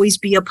will always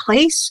be a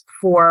place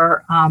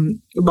for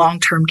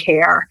long-term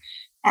care.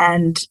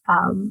 And,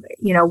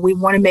 we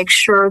want to make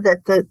sure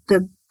that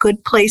the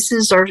good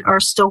places are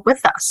still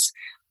with us,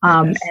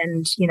 yes.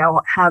 And,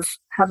 have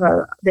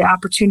the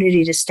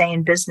opportunity to stay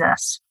in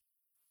business.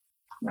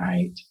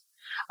 Right.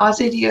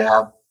 Ozzie, do you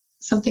have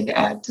something to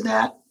add to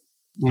that?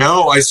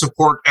 No, I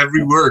support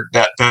every word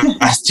that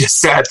I just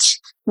said.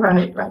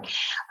 Right.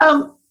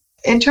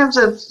 In terms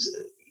of,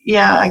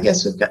 I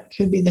guess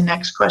could be the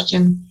next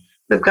question.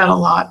 We've got a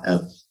lot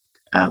of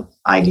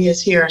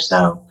ideas here.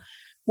 So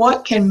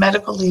what can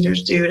medical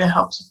leaders do to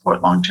help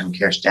support long-term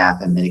care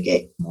staff and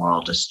mitigate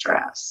moral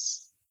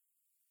distress?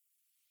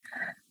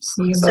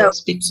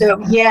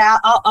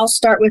 I'll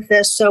start with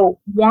this. So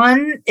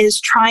one is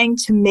trying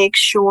to make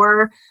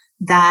sure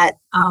that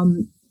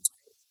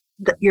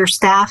your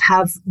staff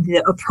have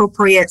the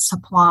appropriate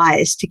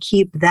supplies to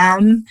keep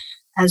them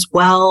as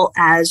well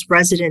as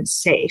residents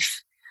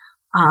safe.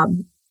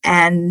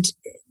 And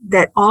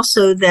that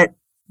also that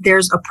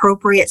there's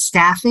appropriate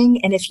staffing.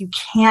 And if you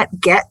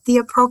can't get the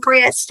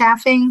appropriate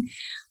staffing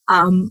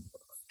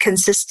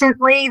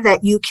consistently,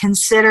 that you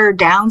consider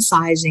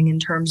downsizing in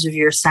terms of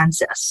your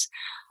census.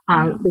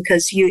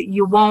 Because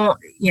you won't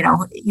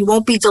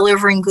be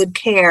delivering good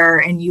care,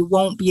 and you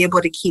won't be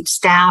able to keep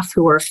staff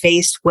who are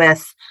faced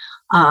with,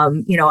 a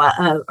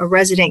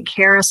resident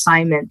care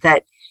assignment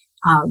that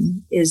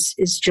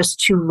is just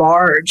too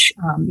large,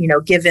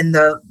 given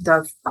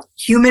the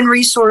human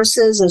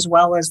resources as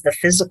well as the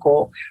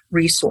physical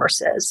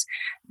resources.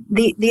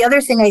 The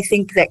other thing I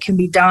think that can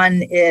be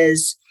done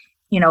is,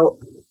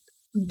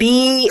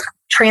 be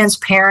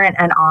transparent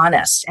and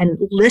honest, and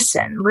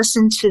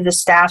listen to the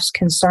staff's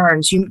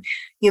concerns. You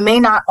may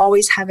not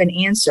always have an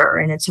answer,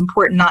 and it's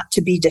important not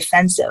to be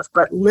defensive,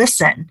 but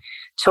listen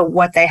to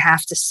what they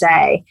have to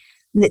say.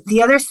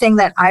 The other thing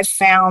that I've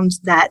found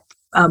that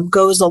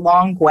goes a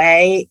long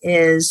way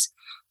is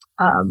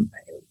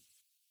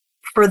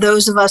for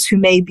those of us who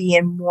may be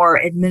in more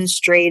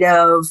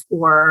administrative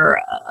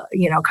or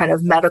kind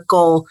of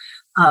medical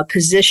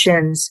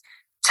positions,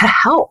 to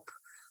help.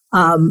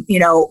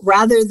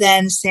 Rather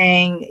than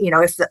saying,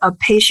 if a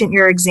patient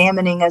you're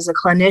examining as a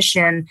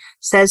clinician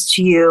says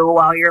to you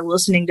while you're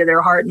listening to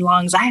their heart and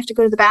lungs, I have to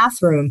go to the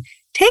bathroom,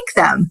 take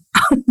them.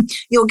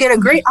 You'll get a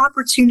great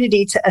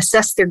opportunity to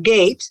assess their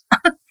gait.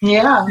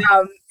 Yeah.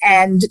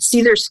 And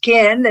see their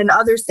skin and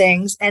other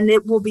things, and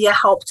it will be a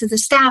help to the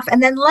staff.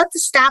 And then let the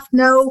staff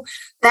know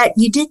that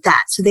you did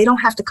that, so they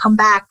don't have to come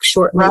back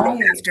shortly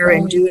after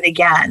and do it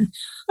again.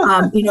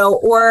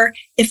 Or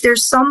if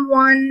there's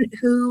someone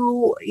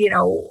who,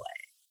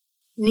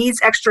 needs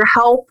extra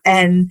help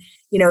and,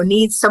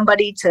 needs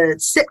somebody to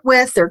sit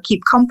with or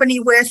keep company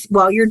with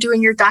while you're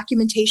doing your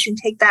documentation,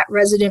 take that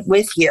resident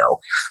with you.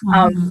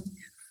 Mm-hmm.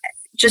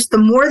 Just the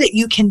more that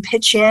you can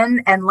pitch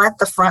in and let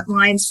the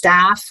frontline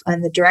staff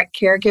and the direct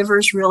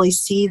caregivers really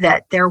see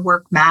that their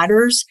work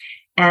matters,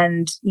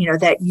 and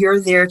that you're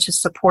there to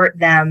support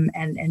them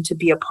and to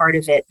be a part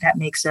of it, that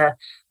makes a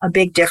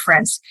big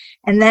difference.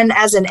 And then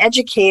as an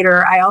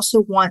educator, I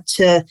also want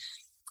to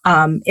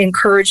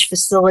encourage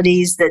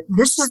facilities that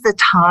this is the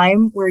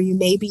time where you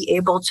may be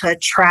able to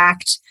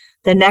attract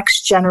the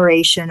next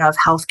generation of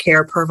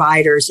healthcare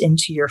providers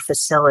into your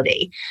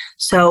facility.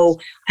 So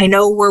I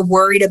know we're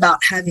worried about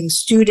having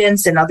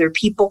students and other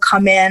people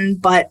come in,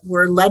 but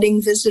we're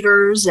letting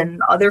visitors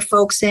and other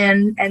folks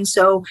in. And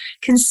so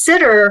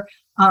consider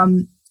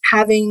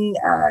having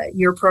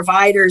your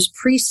providers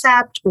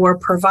precept or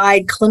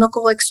provide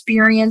clinical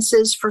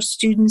experiences for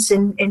students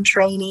and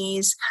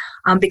trainees,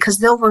 because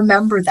they'll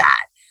remember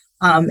that.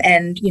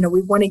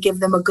 We want to give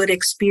them a good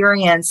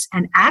experience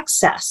and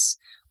access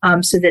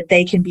so that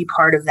they can be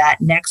part of that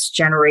next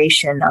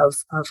generation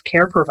of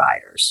care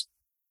providers.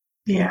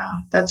 Yeah,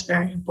 that's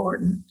very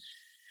important.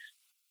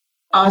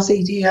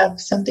 Ozzie, do you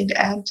have something to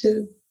add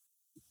to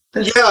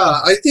this? Yeah,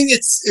 I think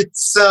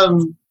it's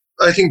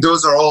I think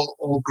those are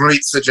all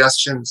great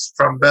suggestions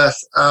from Beth.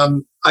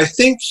 I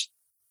think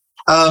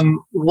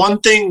one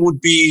thing would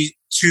be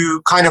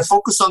to kind of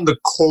focus on the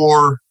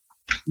core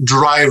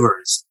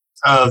drivers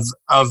of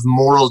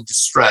moral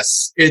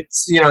distress.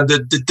 It's,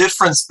 the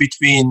difference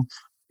between,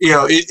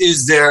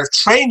 is there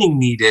training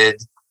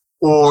needed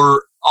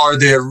or are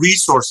there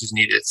resources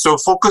needed? So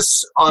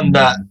focus on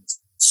that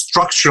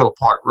structural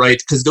part, right?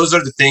 Because those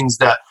are the things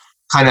that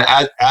kind of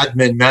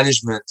admin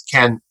management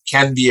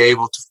can be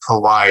able to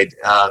provide.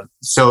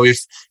 So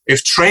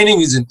if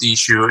training isn't the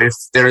issue, if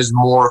there's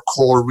more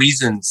core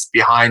reasons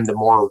behind the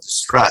moral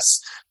distress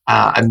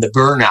and the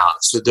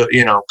burnout, so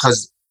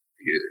because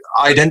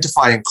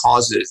identifying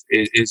causes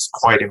is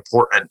quite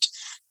important,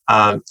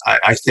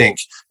 I think.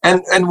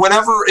 And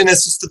whenever in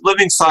assisted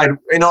living side,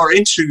 in our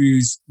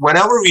interviews,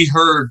 whenever we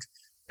heard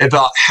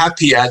about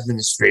happy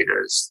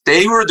administrators,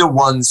 they were the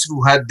ones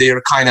who had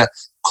their kind of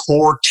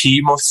core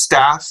team of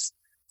staff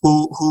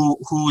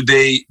who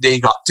they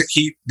got to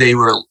keep. They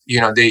were,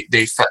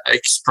 they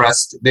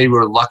expressed they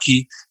were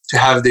lucky to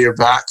have their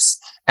backs.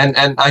 And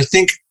I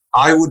think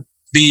I would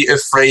be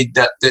afraid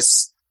that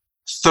this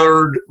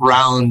third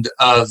round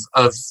of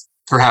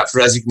perhaps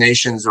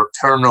resignations or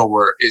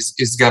turnover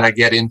is going to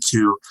get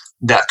into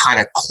that kind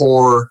of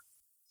core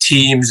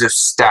teams of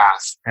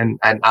staff. And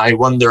I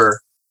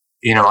wonder,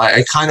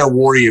 I kind of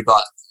worry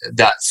about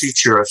that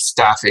future of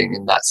staffing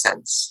in that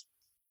sense.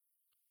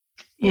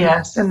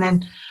 Yes. And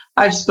then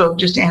I've spoke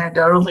just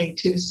anecdotally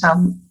to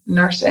some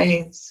nurse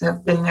aides who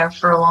have been there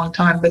for a long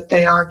time, but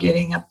they are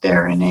getting up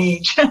there in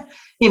age,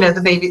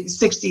 the baby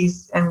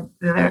 60s, and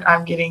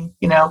I'm getting,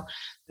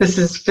 this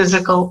is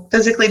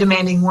physically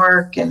demanding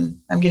work, and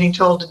I'm getting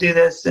told to do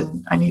this,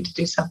 and I need to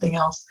do something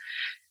else.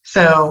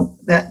 So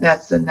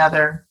that's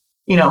another,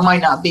 it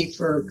might not be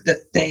for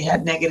that they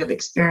had negative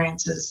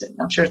experiences.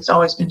 I'm sure it's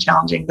always been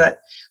challenging, but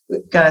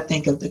we've got to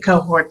think of the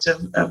cohorts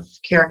of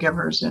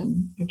caregivers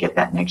and get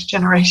that next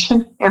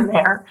generation in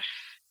there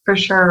for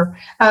sure.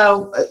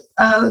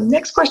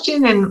 Next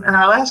question and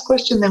our last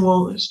question, then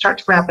we'll start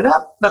to wrap it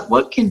up. But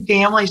what can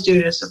families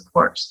do to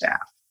support staff?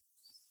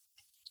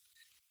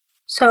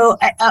 So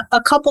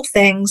a couple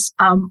things.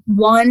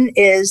 One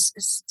is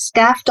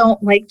staff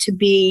don't like to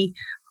be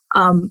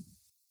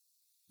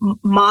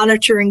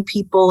monitoring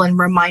people and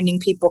reminding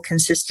people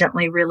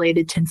consistently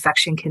related to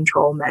infection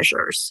control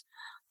measures.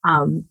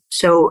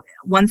 So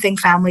one thing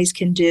families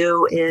can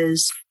do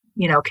is,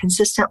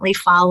 consistently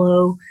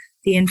follow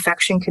the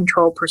infection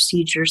control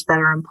procedures that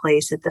are in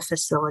place at the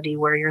facility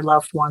where your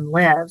loved one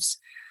lives.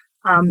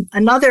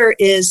 Another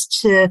is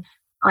to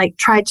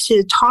try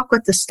to talk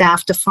with the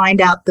staff to find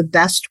out the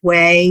best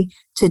way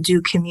to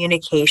do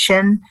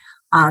communication,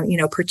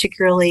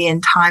 particularly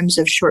in times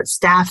of short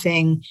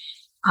staffing.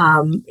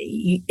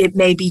 it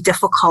may be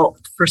difficult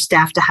for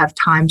staff to have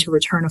time to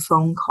return a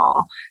phone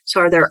call.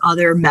 So are there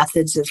other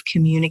methods of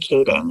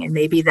communicating? And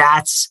maybe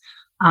that's,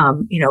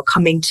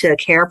 coming to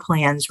care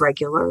plans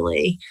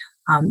regularly.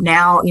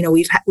 Now,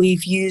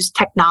 we've used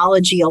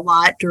technology a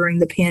lot during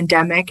the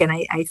pandemic, and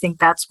I think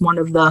that's one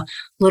of the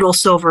little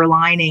silver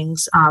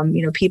linings.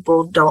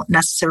 People don't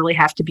necessarily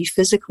have to be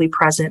physically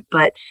present,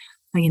 but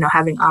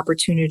having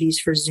opportunities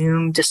for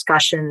Zoom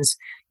discussions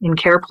in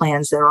care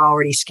plans that are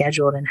already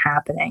scheduled and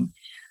happening.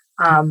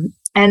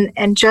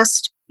 And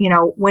just,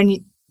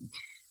 when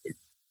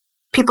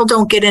people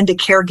don't get into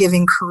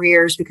caregiving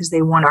careers because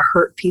they want to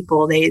hurt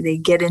people, they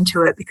get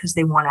into it because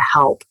they want to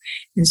help.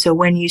 And so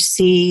when you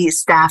see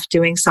staff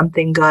doing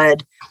something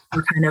good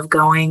or kind of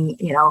going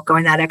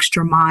that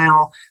extra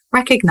mile,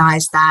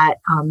 recognize that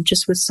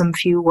just with some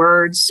few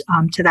words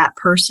to that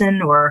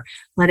person, or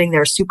letting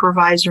their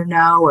supervisor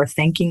know, or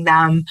thanking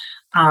them.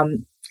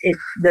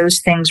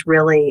 Those things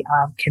really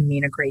can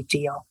mean a great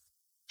deal.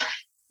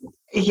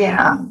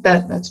 Yeah,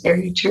 that's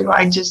very true.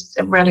 I just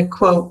read a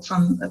quote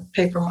from a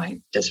paper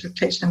my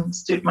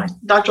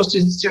doctoral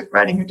student's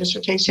writing her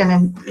dissertation,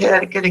 and it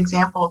had a good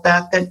example of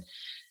that the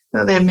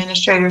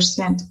administrator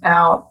sent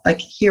out like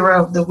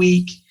Hero of the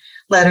Week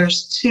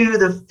letters to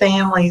the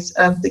families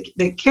of the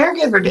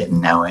caregiver didn't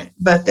know it,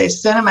 but they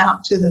sent them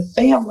out to the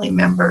family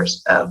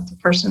members of the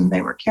person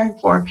they were caring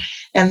for.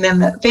 And then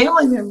the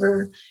family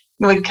member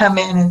would come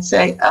in and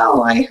say,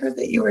 "Oh, I heard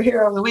that you were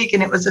Hero of the Week."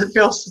 And it was a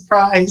real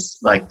surprise,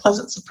 like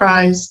pleasant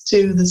surprise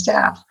to the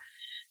staff.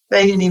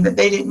 They didn't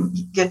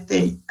get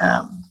the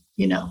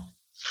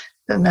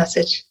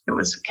message. It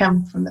was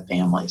come from the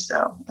family.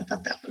 So I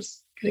thought that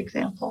was a good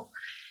example.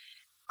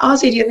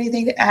 Ozzie, do you have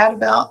anything to add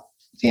about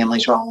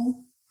family's role?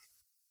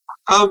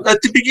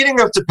 At the beginning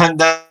of the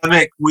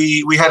pandemic,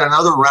 we had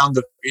another round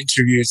of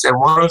interviews, and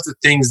one of the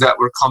things that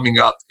were coming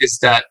up is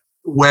that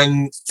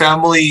when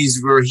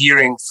families were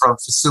hearing from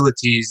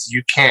facilities,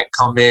 you can't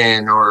come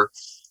in, or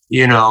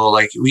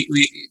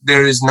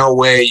there is no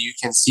way you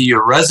can see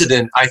your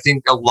resident. I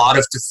think a lot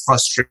of the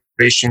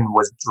frustration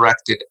was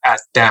directed at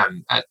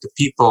them, at the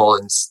people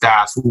and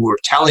staff who were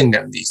telling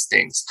them these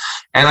things.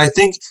 And I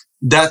think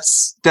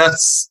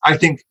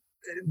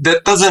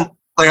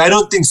I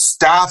don't think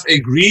staff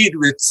agreed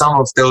with some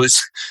of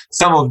those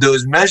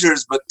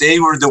measures, but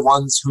they were the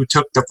ones who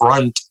took the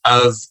brunt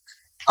of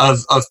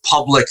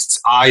public's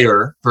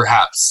ire,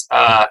 perhaps.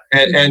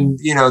 And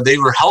they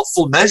were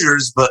helpful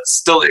measures, but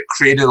still it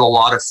created a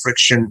lot of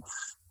friction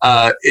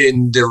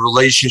in the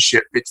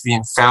relationship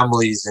between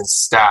families and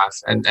staff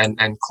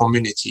and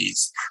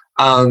communities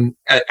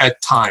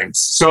at times.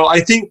 So I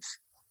think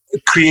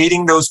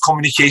creating those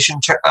communication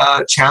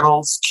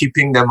channels,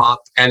 keeping them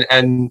up, and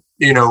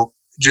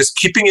just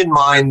keeping in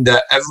mind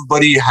that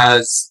everybody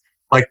has,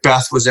 like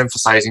Beth was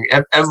emphasizing,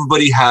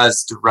 everybody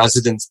has the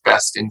resident's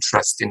best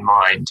interest in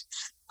mind.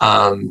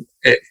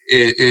 It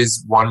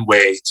is one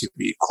way to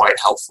be quite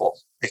helpful,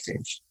 I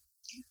think.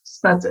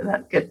 That's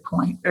a good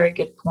point. Very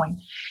good point.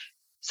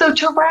 So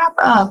to wrap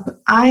up,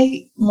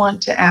 I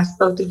want to ask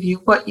both of you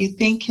what you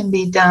think can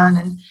be done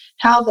and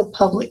how the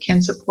public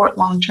can support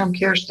long-term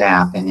care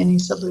staff and any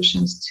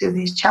solutions to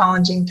these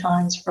challenging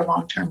times for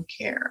long-term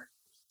care.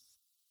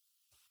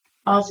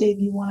 Ozzie, if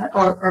you want,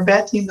 or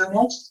Beth, you go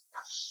next.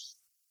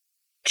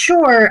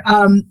 Sure.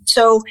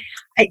 So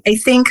I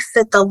think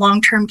that the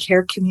long-term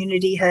care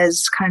community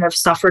has kind of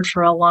suffered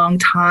for a long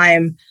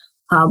time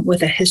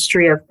with a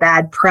history of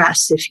bad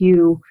press. If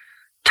you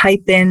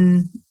type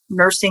in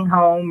nursing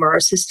home or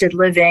assisted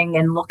living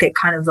and look at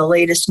kind of the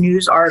latest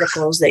news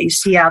articles that you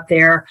see out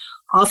there,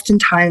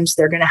 oftentimes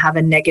they're going to have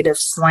a negative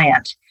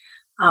slant.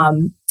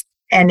 And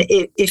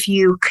if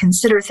you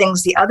consider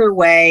things the other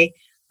way,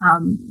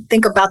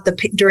 think about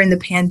during the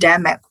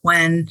pandemic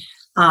when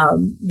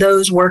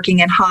those working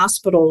in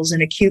hospitals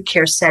and acute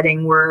care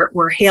setting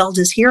were hailed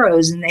as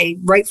heroes, and they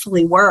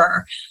rightfully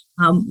were.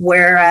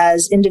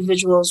 Whereas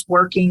individuals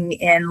working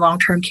in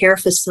long-term care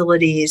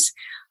facilities,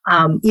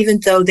 even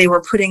though they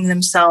were putting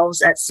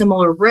themselves at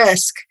similar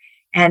risk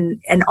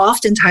and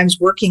oftentimes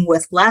working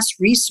with less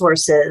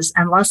resources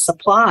and less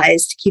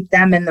supplies to keep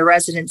them and the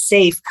residents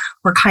safe,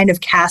 were kind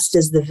of cast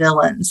as the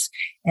villains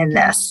in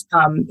this,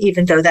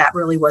 even though that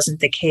really wasn't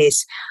the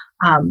case.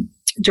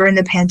 During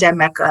the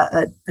pandemic,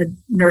 a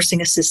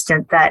nursing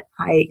assistant that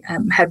I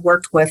had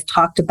worked with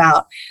talked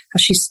about how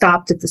she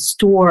stopped at the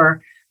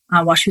store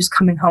while she was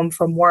coming home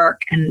from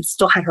work and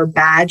still had her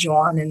badge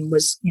on and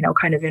was,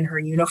 kind of in her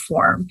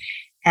uniform.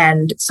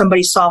 And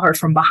somebody saw her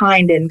from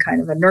behind in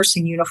kind of a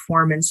nursing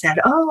uniform and said,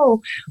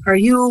 "Oh, are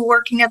you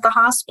working at the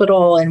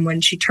hospital?" And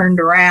when she turned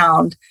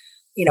around,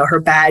 her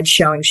badge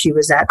showing she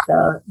was at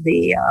the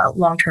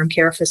long-term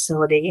care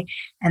facility,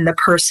 and the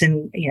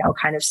person,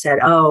 kind of said,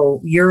 "Oh,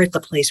 you're at the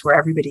place where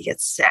everybody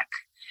gets sick,"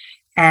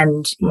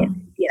 and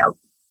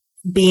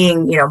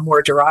being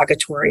more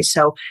derogatory.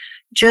 So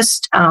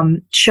just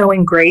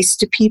showing grace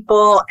to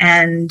people,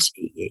 and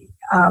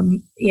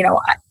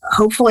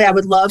hopefully I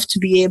would love to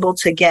be able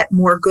to get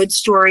more good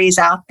stories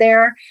out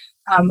there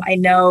I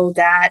know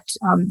that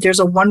there's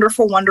a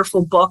wonderful,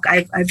 wonderful book.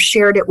 I've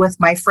shared it with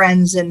my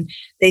friends, and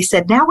they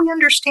said, now we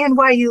understand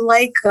why you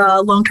like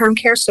long-term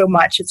care so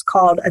much. It's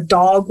called A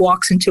Dog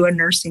Walks into a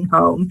Nursing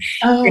Home.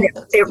 Oh, and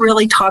it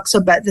really talks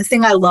about, the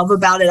thing I love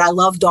about it, I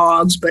love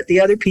dogs, but the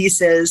other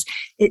piece is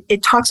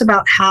it talks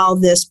about how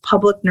this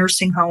public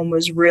nursing home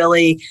was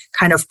really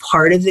kind of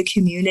part of the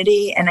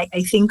community. And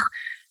I think,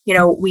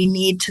 we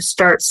need to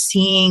start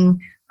seeing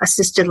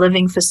assisted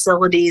living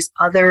facilities,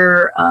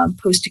 other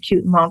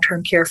post-acute and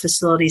long-term care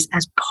facilities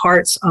as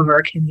parts of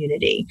our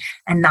community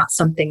and not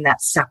something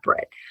that's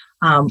separate,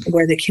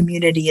 where the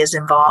community is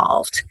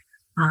involved.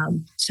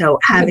 So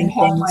having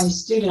things, my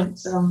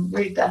students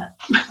read that.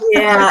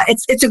 Yeah,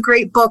 it's a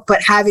great book,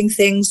 but having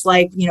things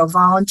like,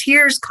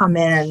 volunteers come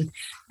in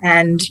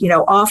and,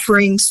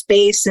 offering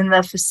space in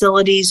the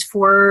facilities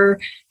for,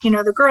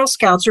 the Girl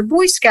Scouts or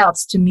Boy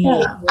Scouts to meet.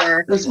 Yeah,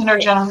 or those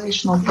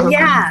intergenerational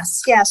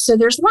programs. Yes. So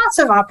there's lots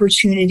of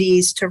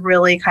opportunities to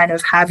really kind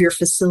of have your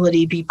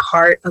facility be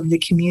part of the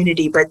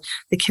community, but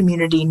the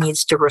community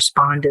needs to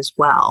respond as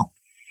well.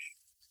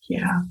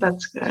 Yeah,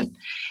 that's good.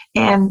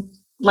 And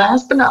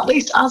last but not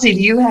least, Ozzie,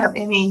 do you have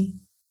any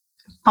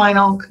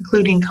final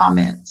concluding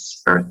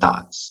comments or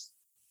thoughts?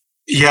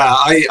 Yeah,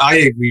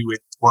 I agree with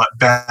what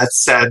Beth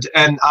said.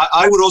 And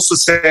I would also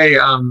say,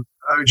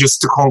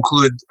 just to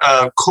conclude,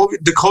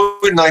 the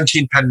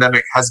COVID-19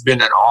 pandemic has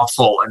been an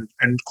awful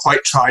and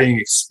quite trying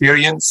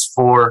experience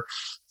for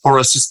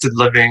assisted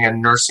living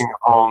and nursing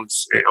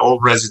homes, all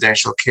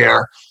residential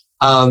care.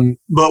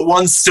 But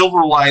one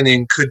silver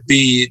lining could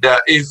be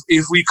that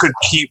if we could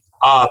keep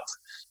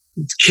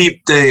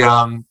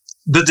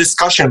the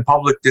discussion,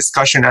 public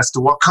discussion as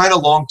to what kind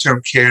of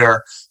long-term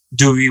care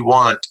do we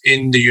want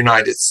in the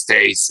United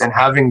States, and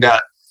having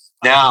that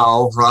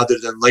now rather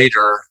than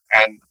later.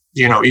 And,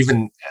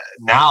 even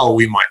now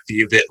we might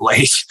be a bit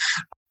late,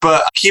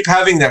 but keep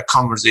having that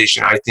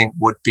conversation, I think,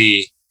 would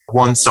be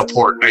one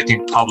support I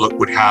think public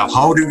would have.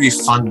 How do we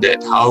fund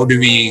it? How do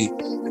we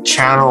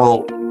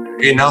channel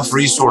enough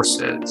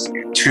resources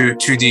to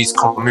these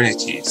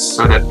communities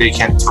so that they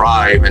can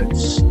thrive and,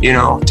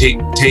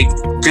 take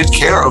good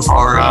care of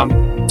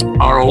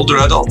our older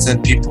adults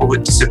and people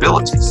with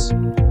disabilities?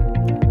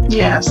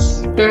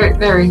 Yes, very,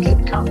 very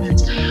good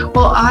comments.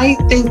 Well, I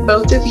thank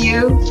both of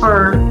you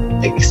for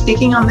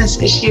speaking on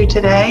this issue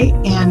today,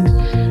 and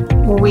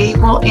we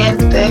will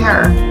end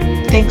there.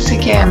 Thanks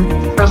again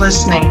for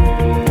listening.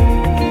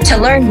 To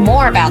learn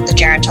more about the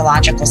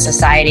Gerontological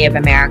Society of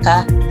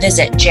America,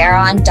 visit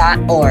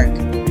geron.org.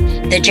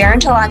 The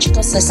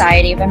Gerontological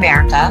Society of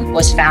America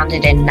was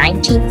founded in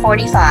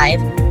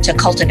 1945 to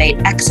cultivate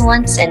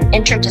excellence in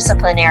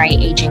interdisciplinary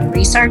aging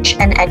research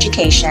and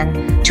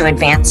education to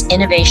advance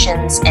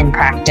innovations in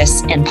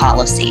practice and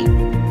policy.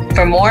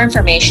 For more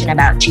information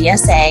about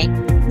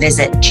GSA,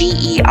 visit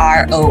geron.org.